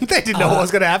plan? They didn't know what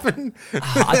was going to happen.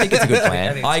 I think it's a good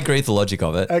plan. I agree with the logic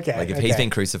of it. Okay, Like if he's been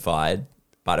crucified,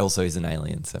 but also he's an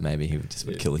alien, so maybe he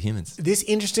would kill the humans. This,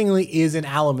 interestingly, is an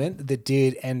element that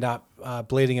did end up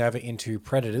bleeding over into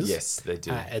Predators. Yes, they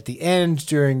do. At the end,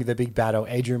 during the big battle,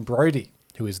 Adrian Brody,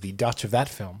 who is the Dutch of that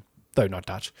film, though not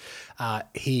Dutch,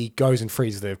 he goes and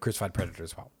frees the crucified Predator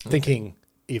as well, thinking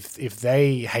if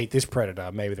they hate this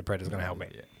Predator, maybe the Predator's going to help me.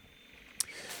 Yeah.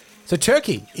 So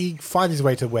Turkey, he finds his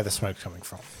way to where the smoke's coming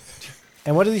from.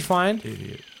 And what does he find?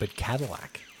 But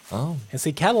Cadillac. Oh. And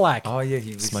see, Cadillac... Oh, yeah,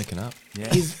 he was Smoking up.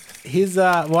 Yeah. He's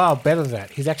well, better than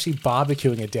that. He's actually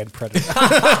barbecuing a dead predator.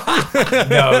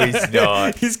 No, he's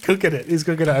not. He's cooking it. He's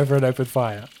cooking it over an open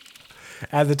fire.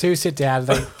 And the two sit down.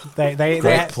 They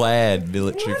Great plan,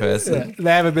 military person.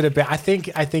 They have a bit of. I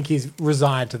think he's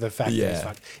resigned to the fact that he's Yeah.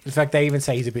 fucked. In fact, they even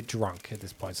say he's a bit drunk at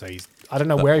this point. So he's. I don't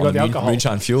know where he got the alcohol.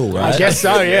 Moonshine fuel, right? I guess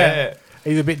so. Yeah. Yeah.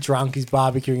 He's a bit drunk. He's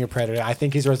barbecuing a predator. I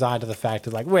think he's resigned to the fact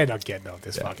that we're not getting off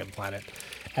this fucking planet.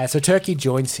 So Turkey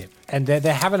joins him, and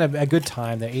they're having a good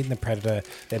time. They're eating the predator.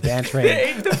 They're bantering.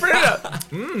 Eat the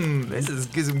predator. This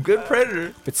is some good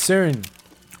predator. But soon,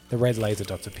 the red laser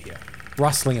dots appear,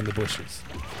 rustling in the bushes.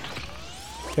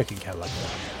 Turkey and Cadillac.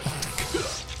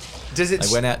 Does it?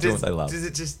 They went out doing what they love. Does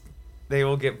it just? They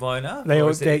all get blown up. They Or all,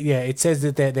 is it- it says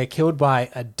that they're killed by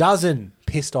a dozen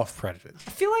pissed off predators.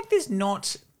 I feel like there's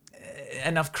not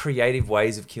enough creative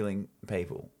ways of killing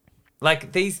people.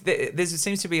 Like there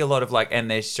seems to be a lot of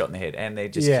and they're shot in the head and they're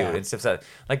just killed and stuff. So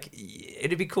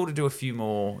it'd be cool to do a few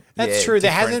more. That's true. There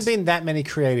different- hasn't been that many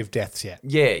creative deaths yet.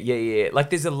 Yeah.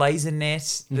 Like there's a laser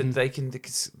net that they can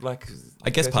I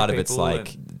guess go part to of it's people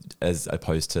as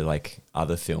opposed to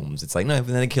other films. It's no, when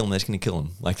they kill them, they're just going to kill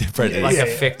them. Like they're predators. Like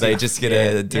effective. They just going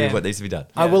to do what needs to be done.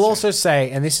 I will also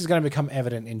say, and this is going to become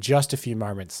evident in just a few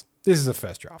moments, this is the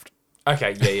first draft.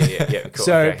 Okay, yeah, cool.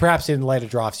 So okay. perhaps in later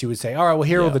drafts you would say, all right, well,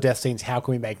 here are all the death scenes. How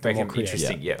can we make them Make more them creative?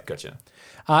 interesting. Yeah, gotcha.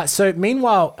 So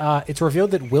meanwhile, it's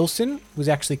revealed that Wilson was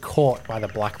actually caught by the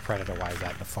Black Predator while he was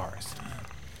out in the forest.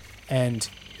 And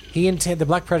the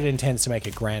Black Predator intends to make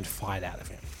a grand fight out of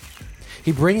him.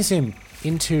 He brings him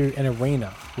into an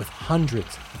arena with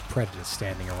hundreds of predators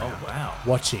standing around,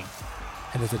 watching.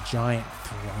 And there's a giant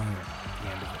throne at the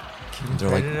end of it. They're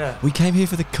like, we came here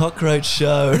for the cockroach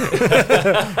show.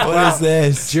 What is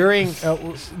this? During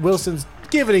Wilson's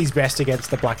given his best against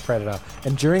the Black Predator,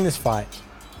 and during this fight,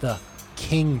 the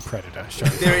King Predator shows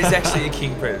up. There is actually a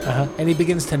king predator. And he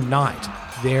begins to knight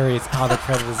various other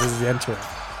predators as he enters.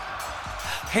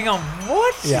 Hang on,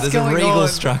 what? Yeah. There's a regal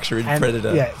structure in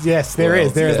Predator. Yes, there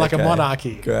is. There is like a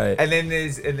monarchy. Great. And then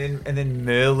then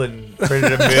Merlin,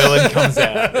 Predator Merlin comes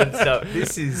out and stuff.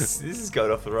 This is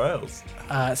going off the rails.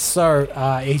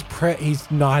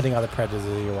 He's knighting other predators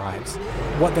as he arrives.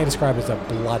 What they describe as a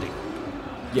bloody.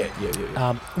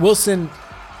 Yeah. Wilson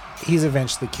He's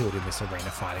eventually killed in this arena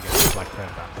fight against the Black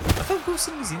Predator. I thought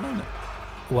Wilson was in on it.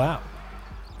 Wow.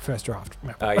 First draft.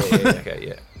 Oh, yeah, okay,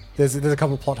 yeah. There's a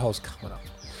couple of plot holes coming up.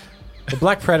 The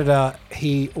Black Predator,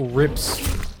 he rips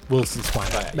Wilson's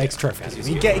spine out, makes trophy out of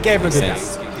him. He gave him a good name.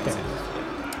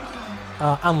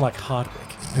 Unlike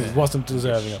Hardwick, who wasn't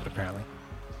deserving of it, apparently.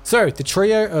 So, the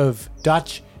trio of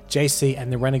Dutch, JC,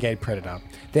 and the Renegade Predator,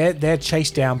 they're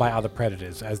chased down by other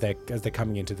predators as they're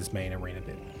coming into this main arena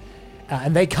bit.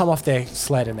 And they come off their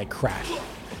sled and they crash.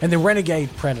 And the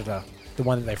Renegade Predator, the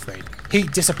one that they freed, he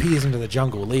disappears into the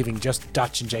jungle, leaving just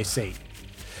Dutch and JC.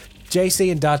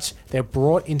 JC and Dutch, they're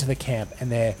brought into the camp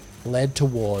and they're led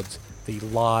towards the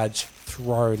large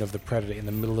throne of the Predator in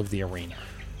the middle of the arena.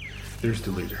 There's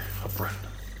the leader, up front.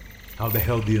 How the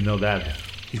hell do you know that?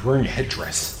 He's wearing a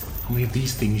headdress. How many of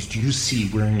these things do you see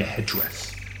wearing a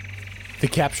headdress? The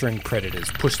capturing predators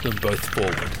push them both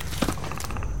forward.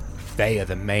 They are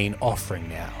the main offering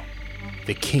now.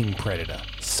 The king predator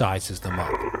sizes them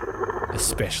up,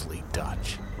 especially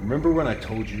Dutch. Remember when I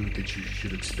told you that you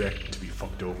should expect to be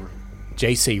fucked over?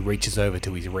 JC reaches over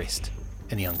to his wrist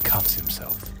and he uncuffs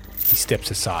himself. He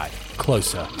steps aside,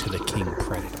 closer to the king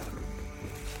predator.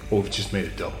 Oh, we've just made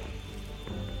it double.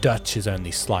 Dutch is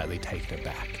only slightly taken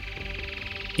aback.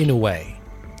 In a way,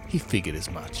 he figured as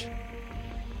much.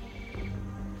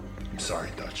 I'm sorry,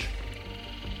 Dutch.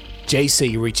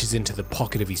 JC reaches into the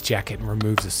pocket of his jacket and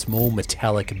removes a small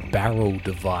metallic barrel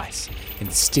device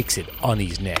and sticks it on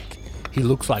his neck. He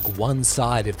looks like one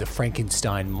side of the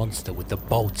Frankenstein monster with the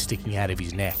bolt sticking out of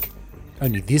his neck.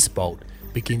 Only this bolt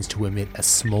begins to emit a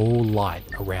small light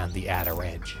around the outer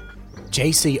edge.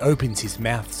 JC opens his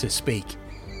mouth to speak,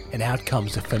 and out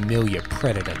comes a familiar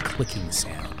predator clicking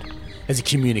sound as he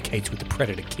communicates with the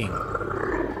Predator King.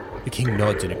 The king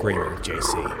nods in agreement with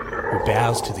JC, who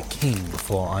bows to the king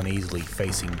before uneasily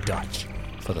facing Dutch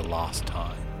for the last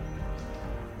time.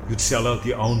 You'd sell out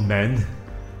your own men?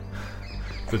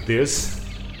 For this?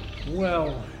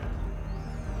 Well,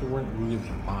 they weren't really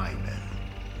my men.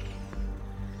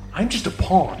 I'm just a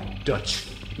pawn, Dutch.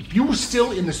 If you were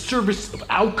still in the service of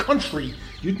our country,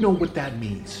 you'd know what that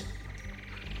means.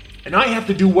 And I have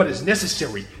to do what is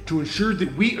necessary to ensure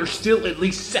that we are still at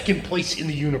least second place in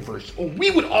the universe, or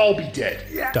we would all be dead.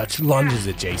 Dutch lunges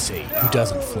at JC, who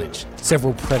doesn't flinch.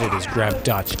 Several predators grab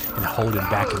Dutch and hold him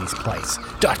back in his place.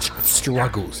 Dutch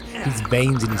struggles, his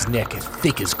veins in his neck as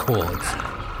thick as cords.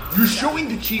 You're showing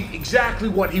the chief exactly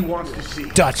what he wants to see.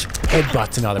 Dutch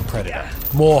headbutts another predator.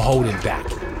 More hold him back.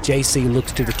 JC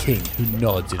looks to the king, who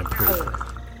nods in approval.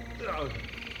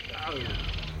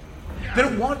 They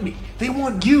don't want me. They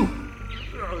want you.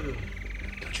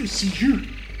 Don't you see you?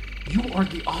 You are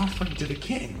the offering to the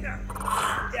king.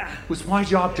 It was my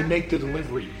job to make the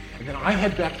delivery, and then I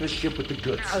head back to the ship with the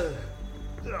goods.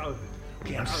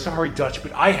 Okay, I'm sorry, Dutch,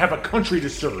 but I have a country to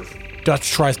serve.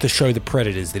 Dutch tries to show the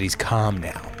predators that he's calm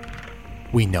now.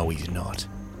 We know he's not.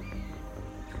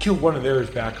 You killed one of theirs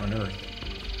back on Earth.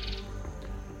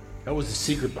 That was the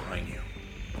secret behind you.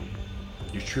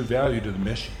 Your true value to the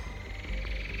mission.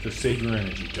 So save your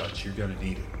energy, Dutch. You're gonna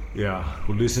need it. Yeah,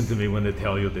 well, listen to me when they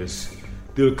tell you this.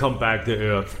 They'll come back to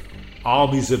Earth.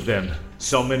 Armies of them.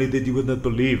 So many that you would not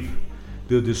believe.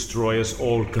 They'll destroy us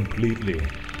all completely.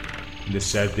 And the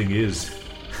sad thing is,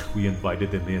 we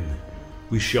invited them in.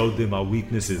 We showed them our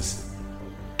weaknesses.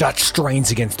 Dutch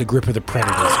strains against the grip of the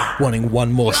predators, wanting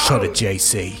one more shot at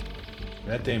JC.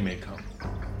 That day may come.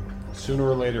 Sooner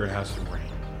or later it has to rain.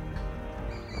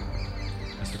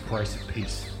 That's the price of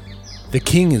peace. The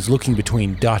king is looking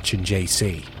between Dutch and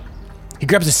JC. He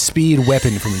grabs a speared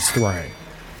weapon from his throne.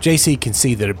 JC can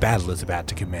see that a battle is about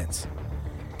to commence.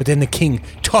 But then the king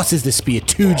tosses the spear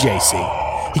to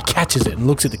JC. He catches it and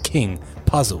looks at the king,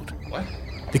 puzzled. What?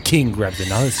 The king grabs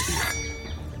another spear.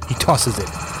 He tosses it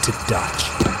to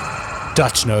Dutch.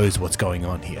 Dutch knows what's going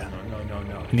on here.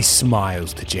 No. And he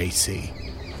smiles to JC.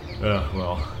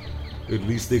 Well, at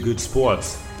least they're good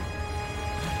sports.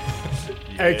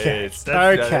 Okay, that's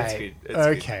good.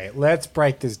 Okay, let's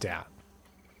break this down.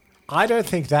 I don't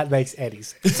think that makes any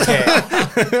sense.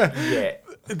 Yeah.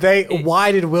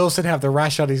 Why did Wilson have the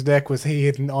rash on his neck? Was he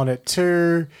hidden on it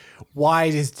too?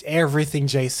 Why does everything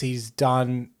JC's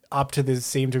done up to this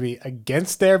seem to be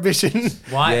against their mission?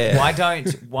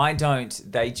 Why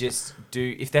don't they just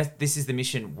do, if this is the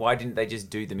mission, why didn't they just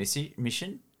do the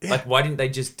mission? Yeah. Like, why didn't they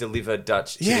just deliver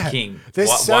Dutch to the king?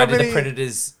 Why did the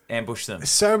predators ambush them?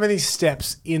 So many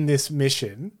steps in this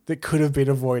mission that could have been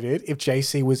avoided if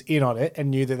JC was in on it and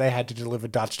knew that they had to deliver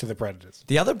Dutch to the predators.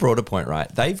 The other broader point,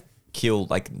 right? They've killed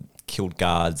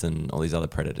guards and all these other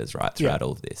predators, right, throughout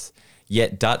all of this.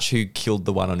 Yet Dutch, who killed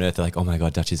the one on Earth, they're like, oh my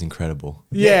God, Dutch is incredible.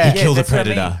 Yeah. He killed a that's what I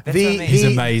mean. predator. That's what I mean. He's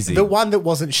amazing. The one that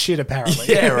wasn't shit, apparently.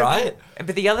 Yeah, right?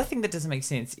 But the other thing that doesn't make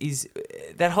sense is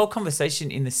that whole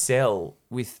conversation in the cell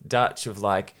with Dutch of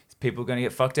like, people are going to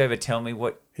get fucked over, tell me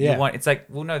what Yeah. you want. It's like,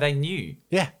 well, no, they knew.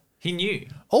 Yeah. He knew.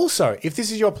 Also, if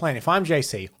this is your plan, if I'm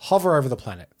JC, hover over the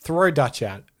planet, throw Dutch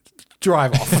out,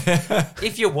 drive off.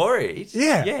 If you're worried.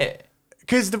 Yeah. Yeah.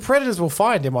 Because the predators will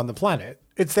find him on the planet.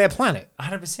 It's their planet.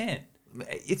 100%.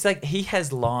 It's like he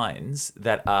has lines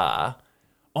that are,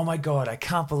 oh my God, I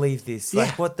can't believe this. Like,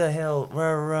 Yeah. what the hell?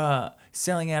 Rah, rah,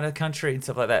 selling out of the country and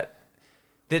stuff like that.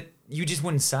 That you just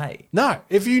wouldn't say. No,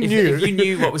 if you knew. If you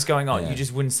knew what was going on, you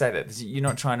just wouldn't say that. You're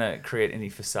not trying to create any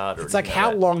facade or It's like, anything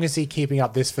how that. long is he keeping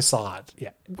up this facade?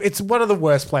 Yeah. It's one of the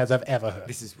worst plans I've ever heard.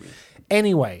 This is weird.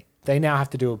 Anyway, they now have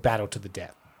to do a battle to the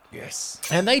death. Yes.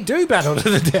 And they do battle to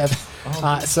the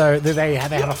death. So they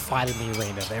have a fight in the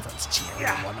arena. Everyone's cheering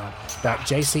and whatnot. But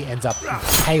JC ends up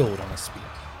impaled on a spear.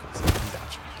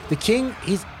 The king,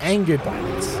 he's angered by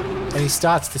this. And he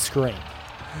starts to scream.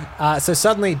 So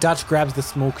suddenly, Dutch grabs the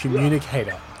small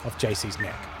communicator off JC's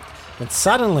neck. And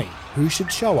suddenly, who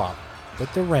should show up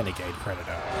but the renegade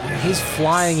predator? And he's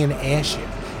flying an airship.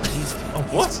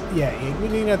 What?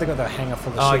 You know they got the hangar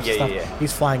full of Oh, ships and yeah, stuff. yeah.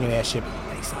 He's flying an airship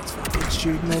and he starts fucking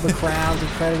shooting all the crowds and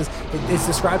predators. It's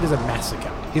described as a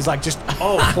massacre. He's like just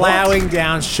plowing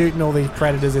down, shooting all these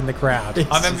predators in the crowd.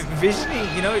 I'm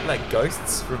envisioning, you know, like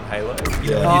ghosts from Halo.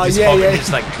 You know, Oh, you're just yeah, hovering, yeah.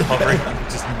 just like hovering,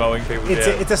 just mowing people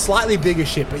down. It's a slightly bigger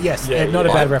ship, but yes, Yeah, not a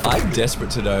yeah. bad reference. I'm desperate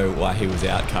to know why he was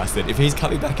outcasted. If he's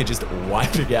coming back and just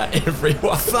wiping out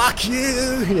everyone. Fuck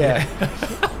you! Yeah.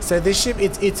 So this ship,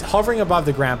 it's hovering above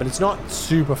the ground, but it's not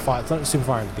super far. It's not super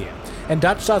far into the air. And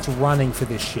Dutch starts running for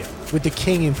this ship with the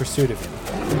king in pursuit of him.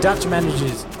 And Dutch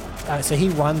manages, so he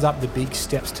runs up the big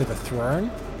steps to the throne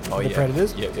of the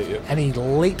predators, and he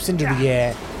leaps into the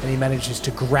air, and he manages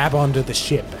to grab onto the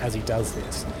ship as he does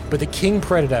this. But the king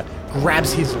predator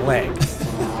grabs his leg,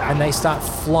 and they start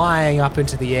flying up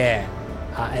into the air.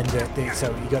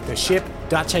 So you got the ship,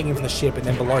 Dutch hanging from the ship, and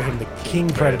then below him the king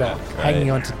predator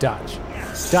hanging onto Dutch.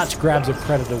 Dutch grabs a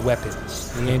predator weapon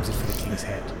and he aims it for the king's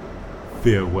head.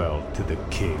 Farewell to the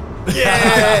king.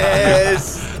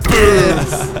 Yes!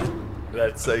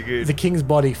 That's so good. The king's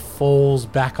body falls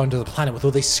back onto the planet with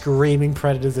all these screaming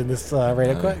predators in this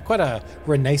arena. Quite a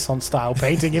Renaissance-style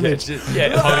painting image. holding his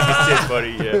dead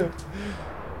body,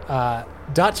 yeah.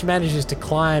 Dutch manages to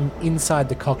climb inside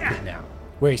the cockpit now,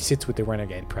 where he sits with the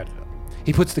renegade predator.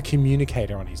 He puts the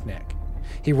communicator on his neck.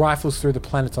 He rifles through the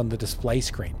planets on the display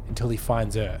screen until he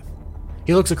finds Earth.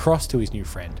 He looks across to his new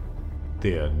friend.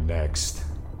 They're next.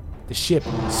 The ship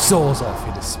soars off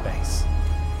into space.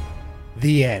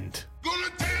 The end.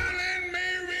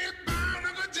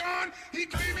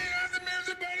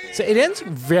 So it ends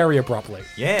very abruptly.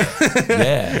 Yeah.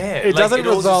 Yeah. It doesn't all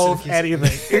just resolve sort of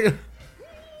anything.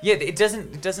 Yeah, it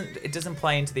doesn't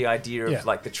play into the idea of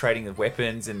like the trading of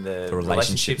weapons and the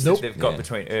relationships Nope. that they've got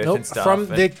between Earth Nope. and stuff. From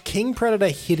and- the king predator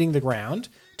hitting the ground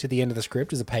to the end of the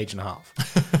script is a page and a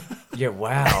half. yeah,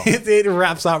 wow. It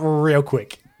wraps up real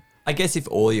quick. I guess if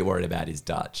all you're worried about is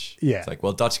Dutch, Yeah. it's like,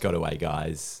 well, Dutch got away,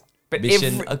 guys. But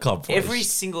Mission accomplished. every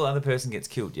single other person gets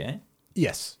killed, yeah?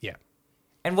 Yes. Yeah.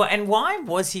 And why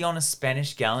was he on a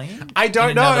Spanish galleon? I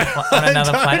don't on know.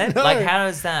 another I don't planet? know. Like, how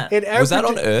is that? Was that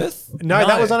on Earth? No,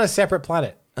 that was on a separate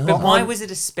planet. But why was it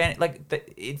a Spanish?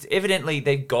 It's evidently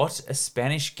they got a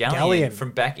Spanish galleon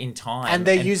from back in time, And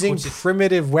they're using put it-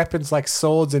 primitive weapons like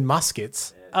swords and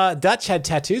muskets. Dutch had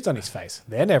tattoos on his face.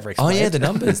 They're never Oh, explained. yeah, the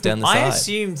numbers down the I side.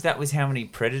 assumed that was how many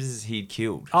predators he'd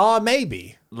killed. Oh,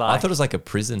 maybe. I thought it was like a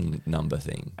prison number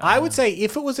thing. I would say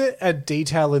if it was a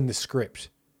detail in the script,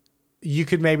 you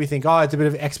could maybe think, oh, it's a bit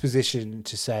of exposition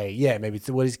to say, yeah, maybe it's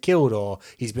what he's killed or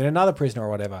he's been another prisoner or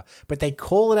whatever. But they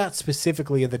call it out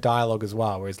specifically in the dialogue as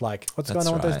well, where it's like, what's That's going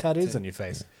on with those right. tattoos on your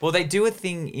face? Well, they do a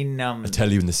thing in. I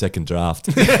tell you in the second draft.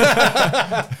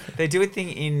 They do a thing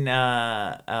in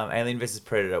Alien vs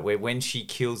Predator where when she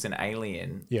kills an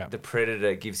alien, the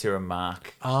Predator gives her a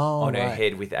mark on her right.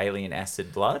 head with alien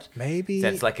acid blood. Maybe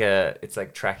That's it's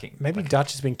like tracking. Maybe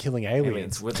Dutch has been killing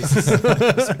aliens. Well, this is,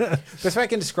 Best way I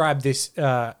can describe this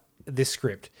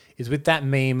script is with that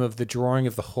meme of the drawing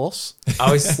of the horse.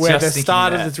 I was where just the thinking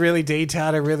start that. of it's really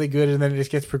detailed and really good, and then it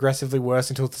just gets progressively worse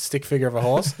until it's a stick figure of a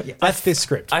horse. That's this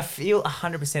script. I feel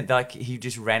 100% like he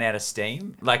just ran out of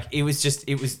steam. Like it was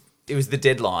the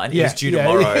deadline. It Yeah, was due yeah.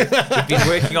 tomorrow. He'd been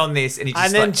working on this, and he just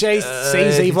And then Jay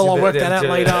sees evil. I'll work that out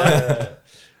later.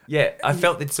 Yeah, I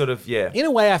felt it sort of, In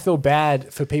a way, I feel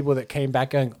bad for people that came back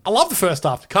going, I love the first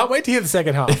half. Can't wait to hear the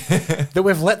second half. That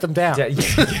we've let them down. Well,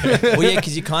 yeah,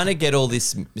 because you kind of get all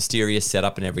this mysterious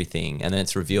setup and everything, and then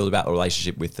it's revealed about the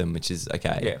relationship with them, which is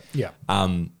okay. Yeah.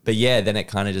 But yeah, then it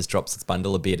kind of just drops its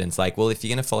bundle a bit, and it's like, well, if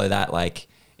you're going to follow that, like,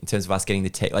 in terms of us getting the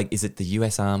tech, like, is it the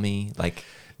US Army? Like,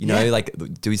 you know, like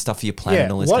doing stuff for your planet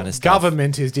and all this kind of stuff. What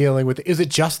government is dealing with it? Is it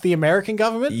just the American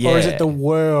government or is it the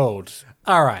world?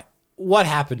 All right. What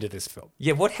happened to this film?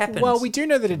 Yeah, what happened? Well, we do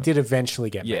know that it did eventually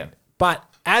get made. But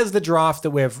as the draft that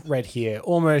we've read here,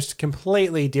 almost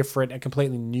completely different, a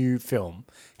completely new film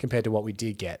compared to what we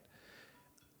did get.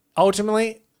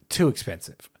 Ultimately, too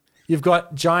expensive. You've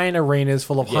got giant arenas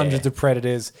full of hundreds of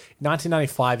predators.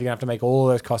 1995, you're going to have to make all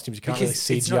those costumes. You can't really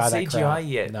CGI it's not that CGI crowd.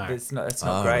 yet. No. It's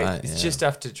not great. Right, it's just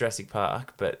after Jurassic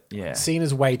Park, but yeah. Seen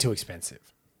as way too expensive.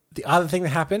 The other thing that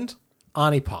happened,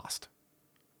 Arnie passed.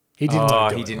 He didn't want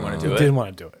to do it. He didn't want to do it. He didn't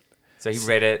want to do it. So he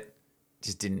read it,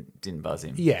 just didn't buzz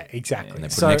him. Yeah, exactly. And they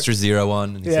put an extra zero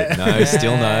on, and he said, no,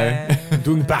 still no. I'm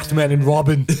doing Batman and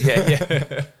Robin.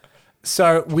 Yeah.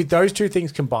 So with those two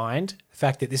things combined, the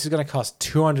fact that this is going to cost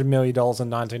 $200 million in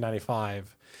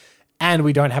 1995, and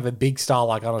we don't have a big star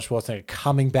like Arnold Schwarzenegger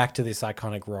coming back to this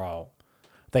iconic role,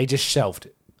 they just shelved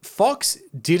it. Fox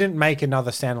didn't make another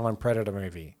standalone Predator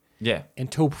movie. Yeah.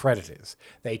 Until Predators.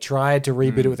 They tried to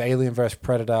reboot it with Alien vs.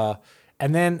 Predator.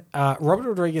 And then Robert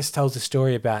Rodriguez tells a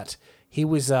story about he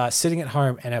was sitting at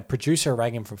home and a producer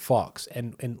rang him from Fox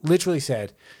and literally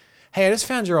said, hey, I just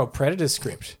found your old Predator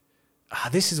script.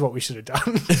 This is what we should have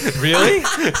done. Really?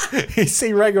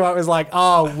 C. Regawat was like,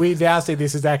 oh, we now see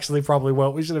this is actually probably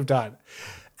what we should have done.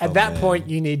 At that point,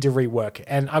 you need to rework it.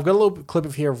 And I've got a little clip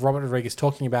of here of Robert Rodriguez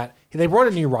talking about, they brought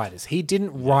in new writers. He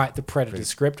didn't write the Predator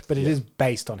script, but it is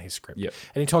based on his script. Yep.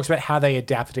 And he talks about how they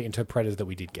adapted it into Predators that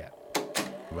we did get.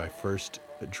 My first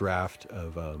draft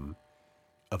of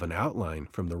an outline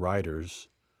from the writers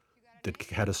that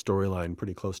had a storyline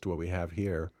pretty close to what we have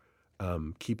here,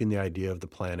 keeping the idea of the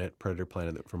planet, Predator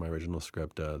planet from my original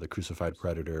script, the crucified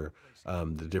predator,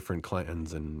 the different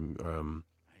clans and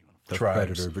the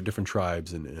predator, different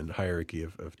tribes and hierarchy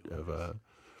of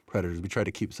predators. We tried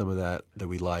to keep some of that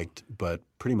we liked, but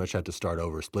pretty much had to start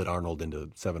over, split Arnold into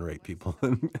 7 or 8 people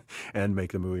and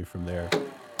make the movie from there.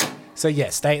 So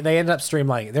yes, they ended up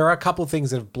streamlining. There are a couple of things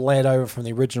that have bled over from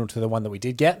the original to the one that we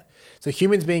did get. So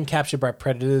humans being captured by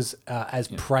predators as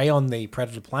prey on the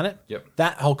predator planet. Yep.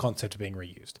 That whole concept being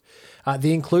reused.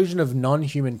 The inclusion of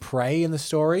non-human prey in the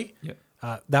story. Yep.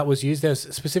 That was used. There's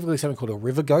specifically something called a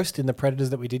river ghost in the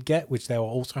predators that we did get, which they were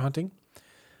also hunting.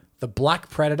 The black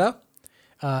predator.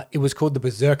 It was called the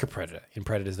berserker predator in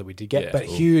predators that we did get, but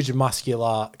huge,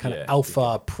 muscular, kind of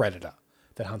alpha predator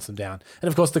that hunts them down. And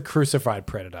of course, the crucified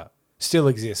predator still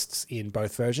exists in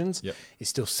both versions. Yep. Is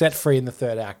still set free in the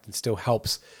third act and still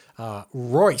helps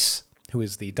Royce, who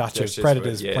is the Duchess of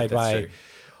Predators, played by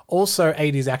also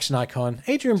 80s action icon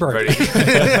Adrian Brody.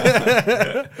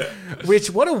 Which,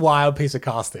 what a wild piece of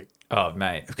casting. Oh,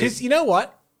 mate. Because you know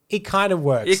what? It kind of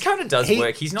works. It kind of does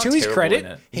work. He's not to his terrible credit,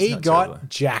 in it. he got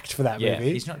jacked for that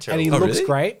movie. He's not and terrible. he looks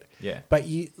great. Yeah. But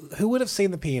who would have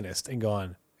seen The Pianist and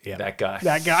gone, yeah, That guy.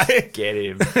 That guy. Get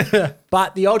him.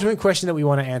 But the ultimate question that we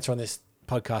want to answer on this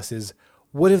podcast is,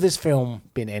 would have this film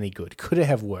been any good? Could it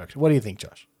have worked? What do you think,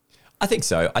 Josh? I think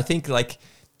so. I think like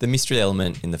the mystery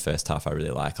element in the first half, I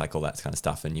really like all that kind of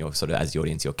stuff. And you're sort of, as the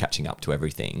audience, you're catching up to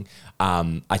everything.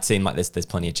 I'd seen like there's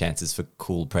plenty of chances for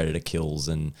cool predator kills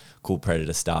and cool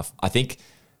predator stuff. I think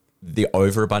the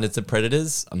overabundance of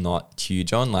predators, I'm not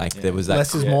huge on. Like there was that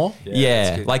less is more.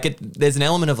 Yeah, like there's an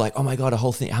element of like, oh my god, a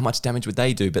whole thing. How much damage would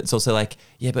they do? But it's also like,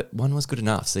 yeah, but one was good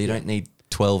enough, so you don't need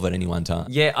 12 at any one time.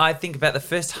 Yeah, I think about the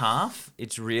first half,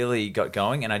 it's really got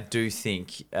going, and I do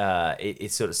think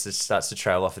it sort of starts to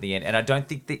trail off at the end. And I don't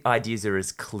think the ideas are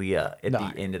as clear at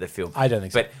the end of the film. I don't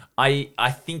think so. But I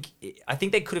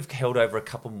think they could have held over a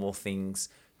couple more things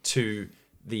to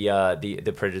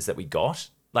the predators that we got.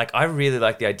 Like, I really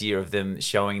like the idea of them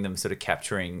showing them sort of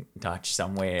capturing Dutch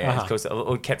somewhere, of course,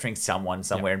 or capturing someone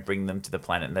somewhere and bringing them to the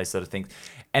planet and those sort of things.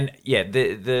 And yeah,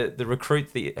 the recruit,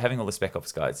 having all the Spec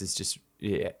Ops guys is just,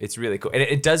 it's really cool. And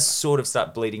it does sort of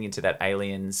start bleeding into that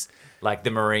aliens, like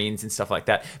the Marines and stuff like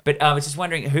that. But I was just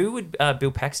wondering, who would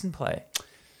Bill Paxton play?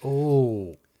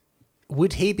 Oh,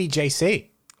 would he be JC?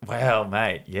 Well,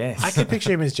 mate, yes. I could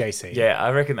picture him as JC. Yeah,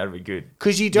 I reckon that would be good.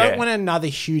 Because you don't want another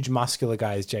huge muscular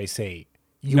guy as JC.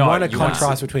 You want a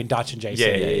contrast between Dutch and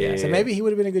JC. Yeah. So maybe he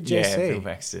would have been a good JC. Yeah, Bill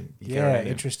Paxton. Yeah,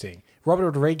 interesting. Robert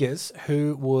Rodriguez,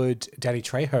 who would Danny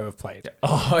Trejo have played?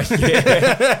 Oh,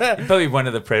 yeah. Probably one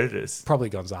of the Predators. Probably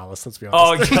Gonzalez, let's be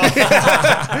Oh, honest.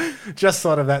 God. Just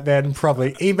thought of that then,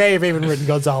 probably. He may have even written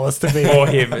Gonzalez to be, Or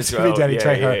him as well. be Danny Yeah,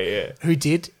 Trejo, yeah. who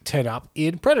did turn up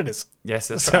in Predators. Yes,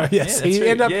 that's So, right. yes,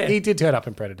 Yeah, that's true. he did turn up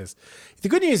in Predators. The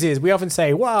good news is we often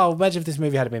say, wow, imagine if this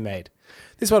movie had been made.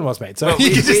 This one was made. So Well,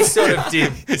 we sort of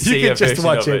did see you a can just version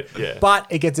watch of it. it, yeah. But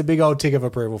it gets a big old tick of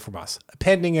approval from us,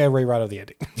 pending a rewrite of the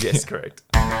ending. Yes, correct.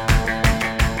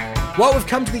 Well, we've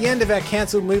come to the end of our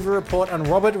cancelled movie report on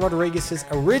Robert Rodriguez's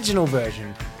original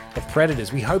version of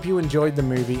Predators. We hope you enjoyed the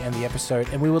movie and the episode,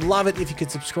 and we would love it if you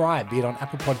could subscribe, be it on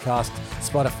Apple Podcasts,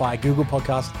 Spotify, Google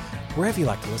Podcasts, wherever you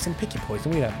like to listen. Pick your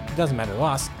poison. It doesn't matter to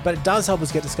us, but it does help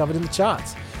us get discovered in the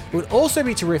charts. It would also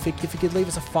be terrific if you could leave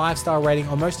us a 5-star rating,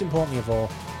 or most importantly of all,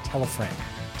 tell a friend.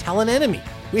 Tell an enemy.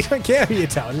 We don't care who you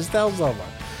tell, just tell someone.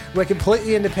 We're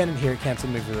completely independent here at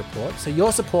Cancelled Movie Report, so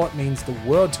your support means the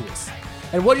world to us.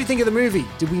 And what do you think of the movie?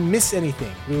 Did we miss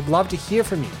anything? We would love to hear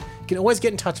from you. You can always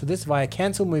get in touch with us via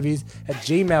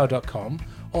cancelmovies@gmail.com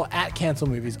or at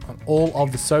cancelmovies on all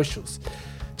of the socials.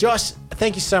 Josh,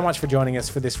 thank you so much for joining us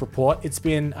for this report. It's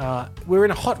been, we're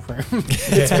in a hot room.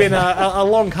 It's been a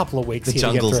long couple of weeks. The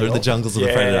jungles of the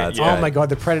Predators. Oh my God,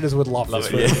 the Predators would love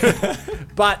this room.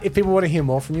 But if people want to hear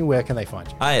more from you, where can they find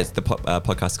you? It's the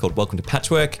podcast called Welcome to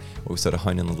Patchwork, where we sort of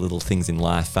hone in on the little things in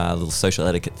life, little social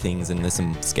etiquette things, and there's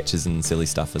some sketches and silly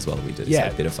stuff as well that we do. Yeah.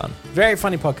 So a bit of fun. Very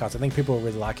funny podcast. I think people will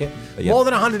really like it. Yeah. More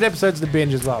than 100 episodes to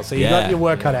binge as well. So you got your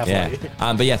work cut out for you.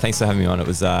 But yeah, thanks for having me on. It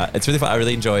was it's really fun. I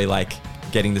really enjoy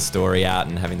getting the story out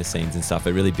and having the scenes and stuff.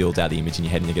 It really builds out the image in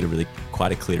your head, and you get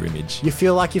quite a clear image. You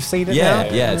feel like you've seen it now? now?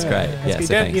 Yeah, it's great.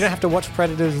 You don't have to watch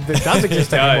Predators that does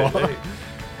exist anymore.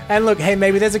 And look, hey,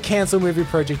 maybe there's a cancelled movie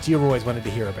project you've always wanted to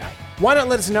hear about. Why not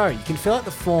let us know? You can fill out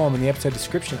the form in the episode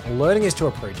description alerting us to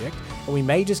a project, or we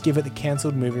may just give it the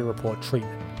Cancelled Movie Report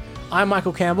treatment. I'm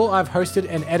Michael Campbell. I've hosted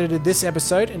and edited this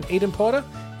episode, and Eden Porter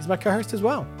is my co-host as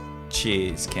well.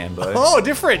 Cheers, Cambo. Oh,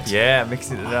 different. Yeah,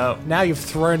 mixing it up. Now you've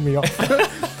thrown me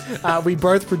off. We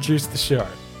both produced the show.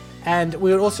 And we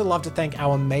would also love to thank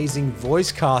our amazing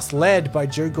voice cast led by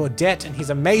Joe Gaudette and his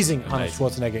amazing Arnold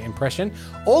Schwarzenegger impression,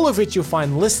 all of which you'll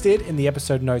find listed in the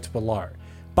episode notes below.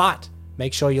 But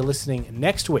make sure you're listening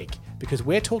next week, because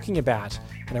we're talking about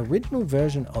an original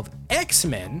version of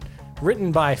X-Men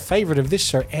written by a favorite of this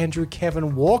show, Andrew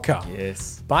Kevin Walker.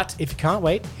 Yes. But if you can't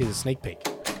wait, here's a sneak peek.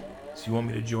 So you want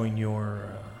me to join your,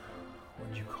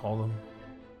 what do you call them?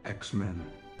 X-Men.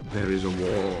 There is a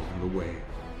war on the way.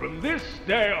 From this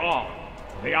day on,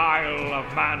 the Isle of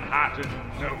Manhattan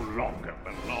no longer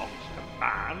belongs to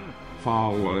man.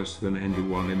 Far worse than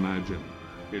anyone imagined.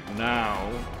 It now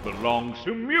belongs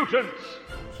to mutants.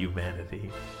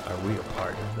 Humanity. Are we a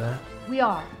part of that? We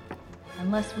are,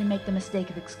 unless we make the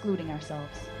mistake of excluding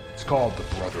ourselves. It's called the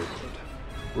Brotherhood.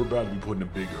 We're about to be putting a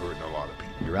big hurt in a lot of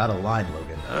people. You're out of line,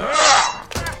 Logan.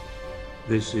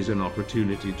 This is an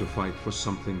opportunity to fight for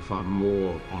something far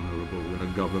more honorable than a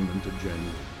government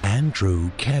agenda. Andrew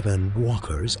Kevin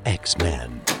Walker's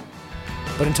X-Men.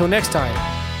 But until next time,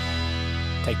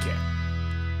 take care.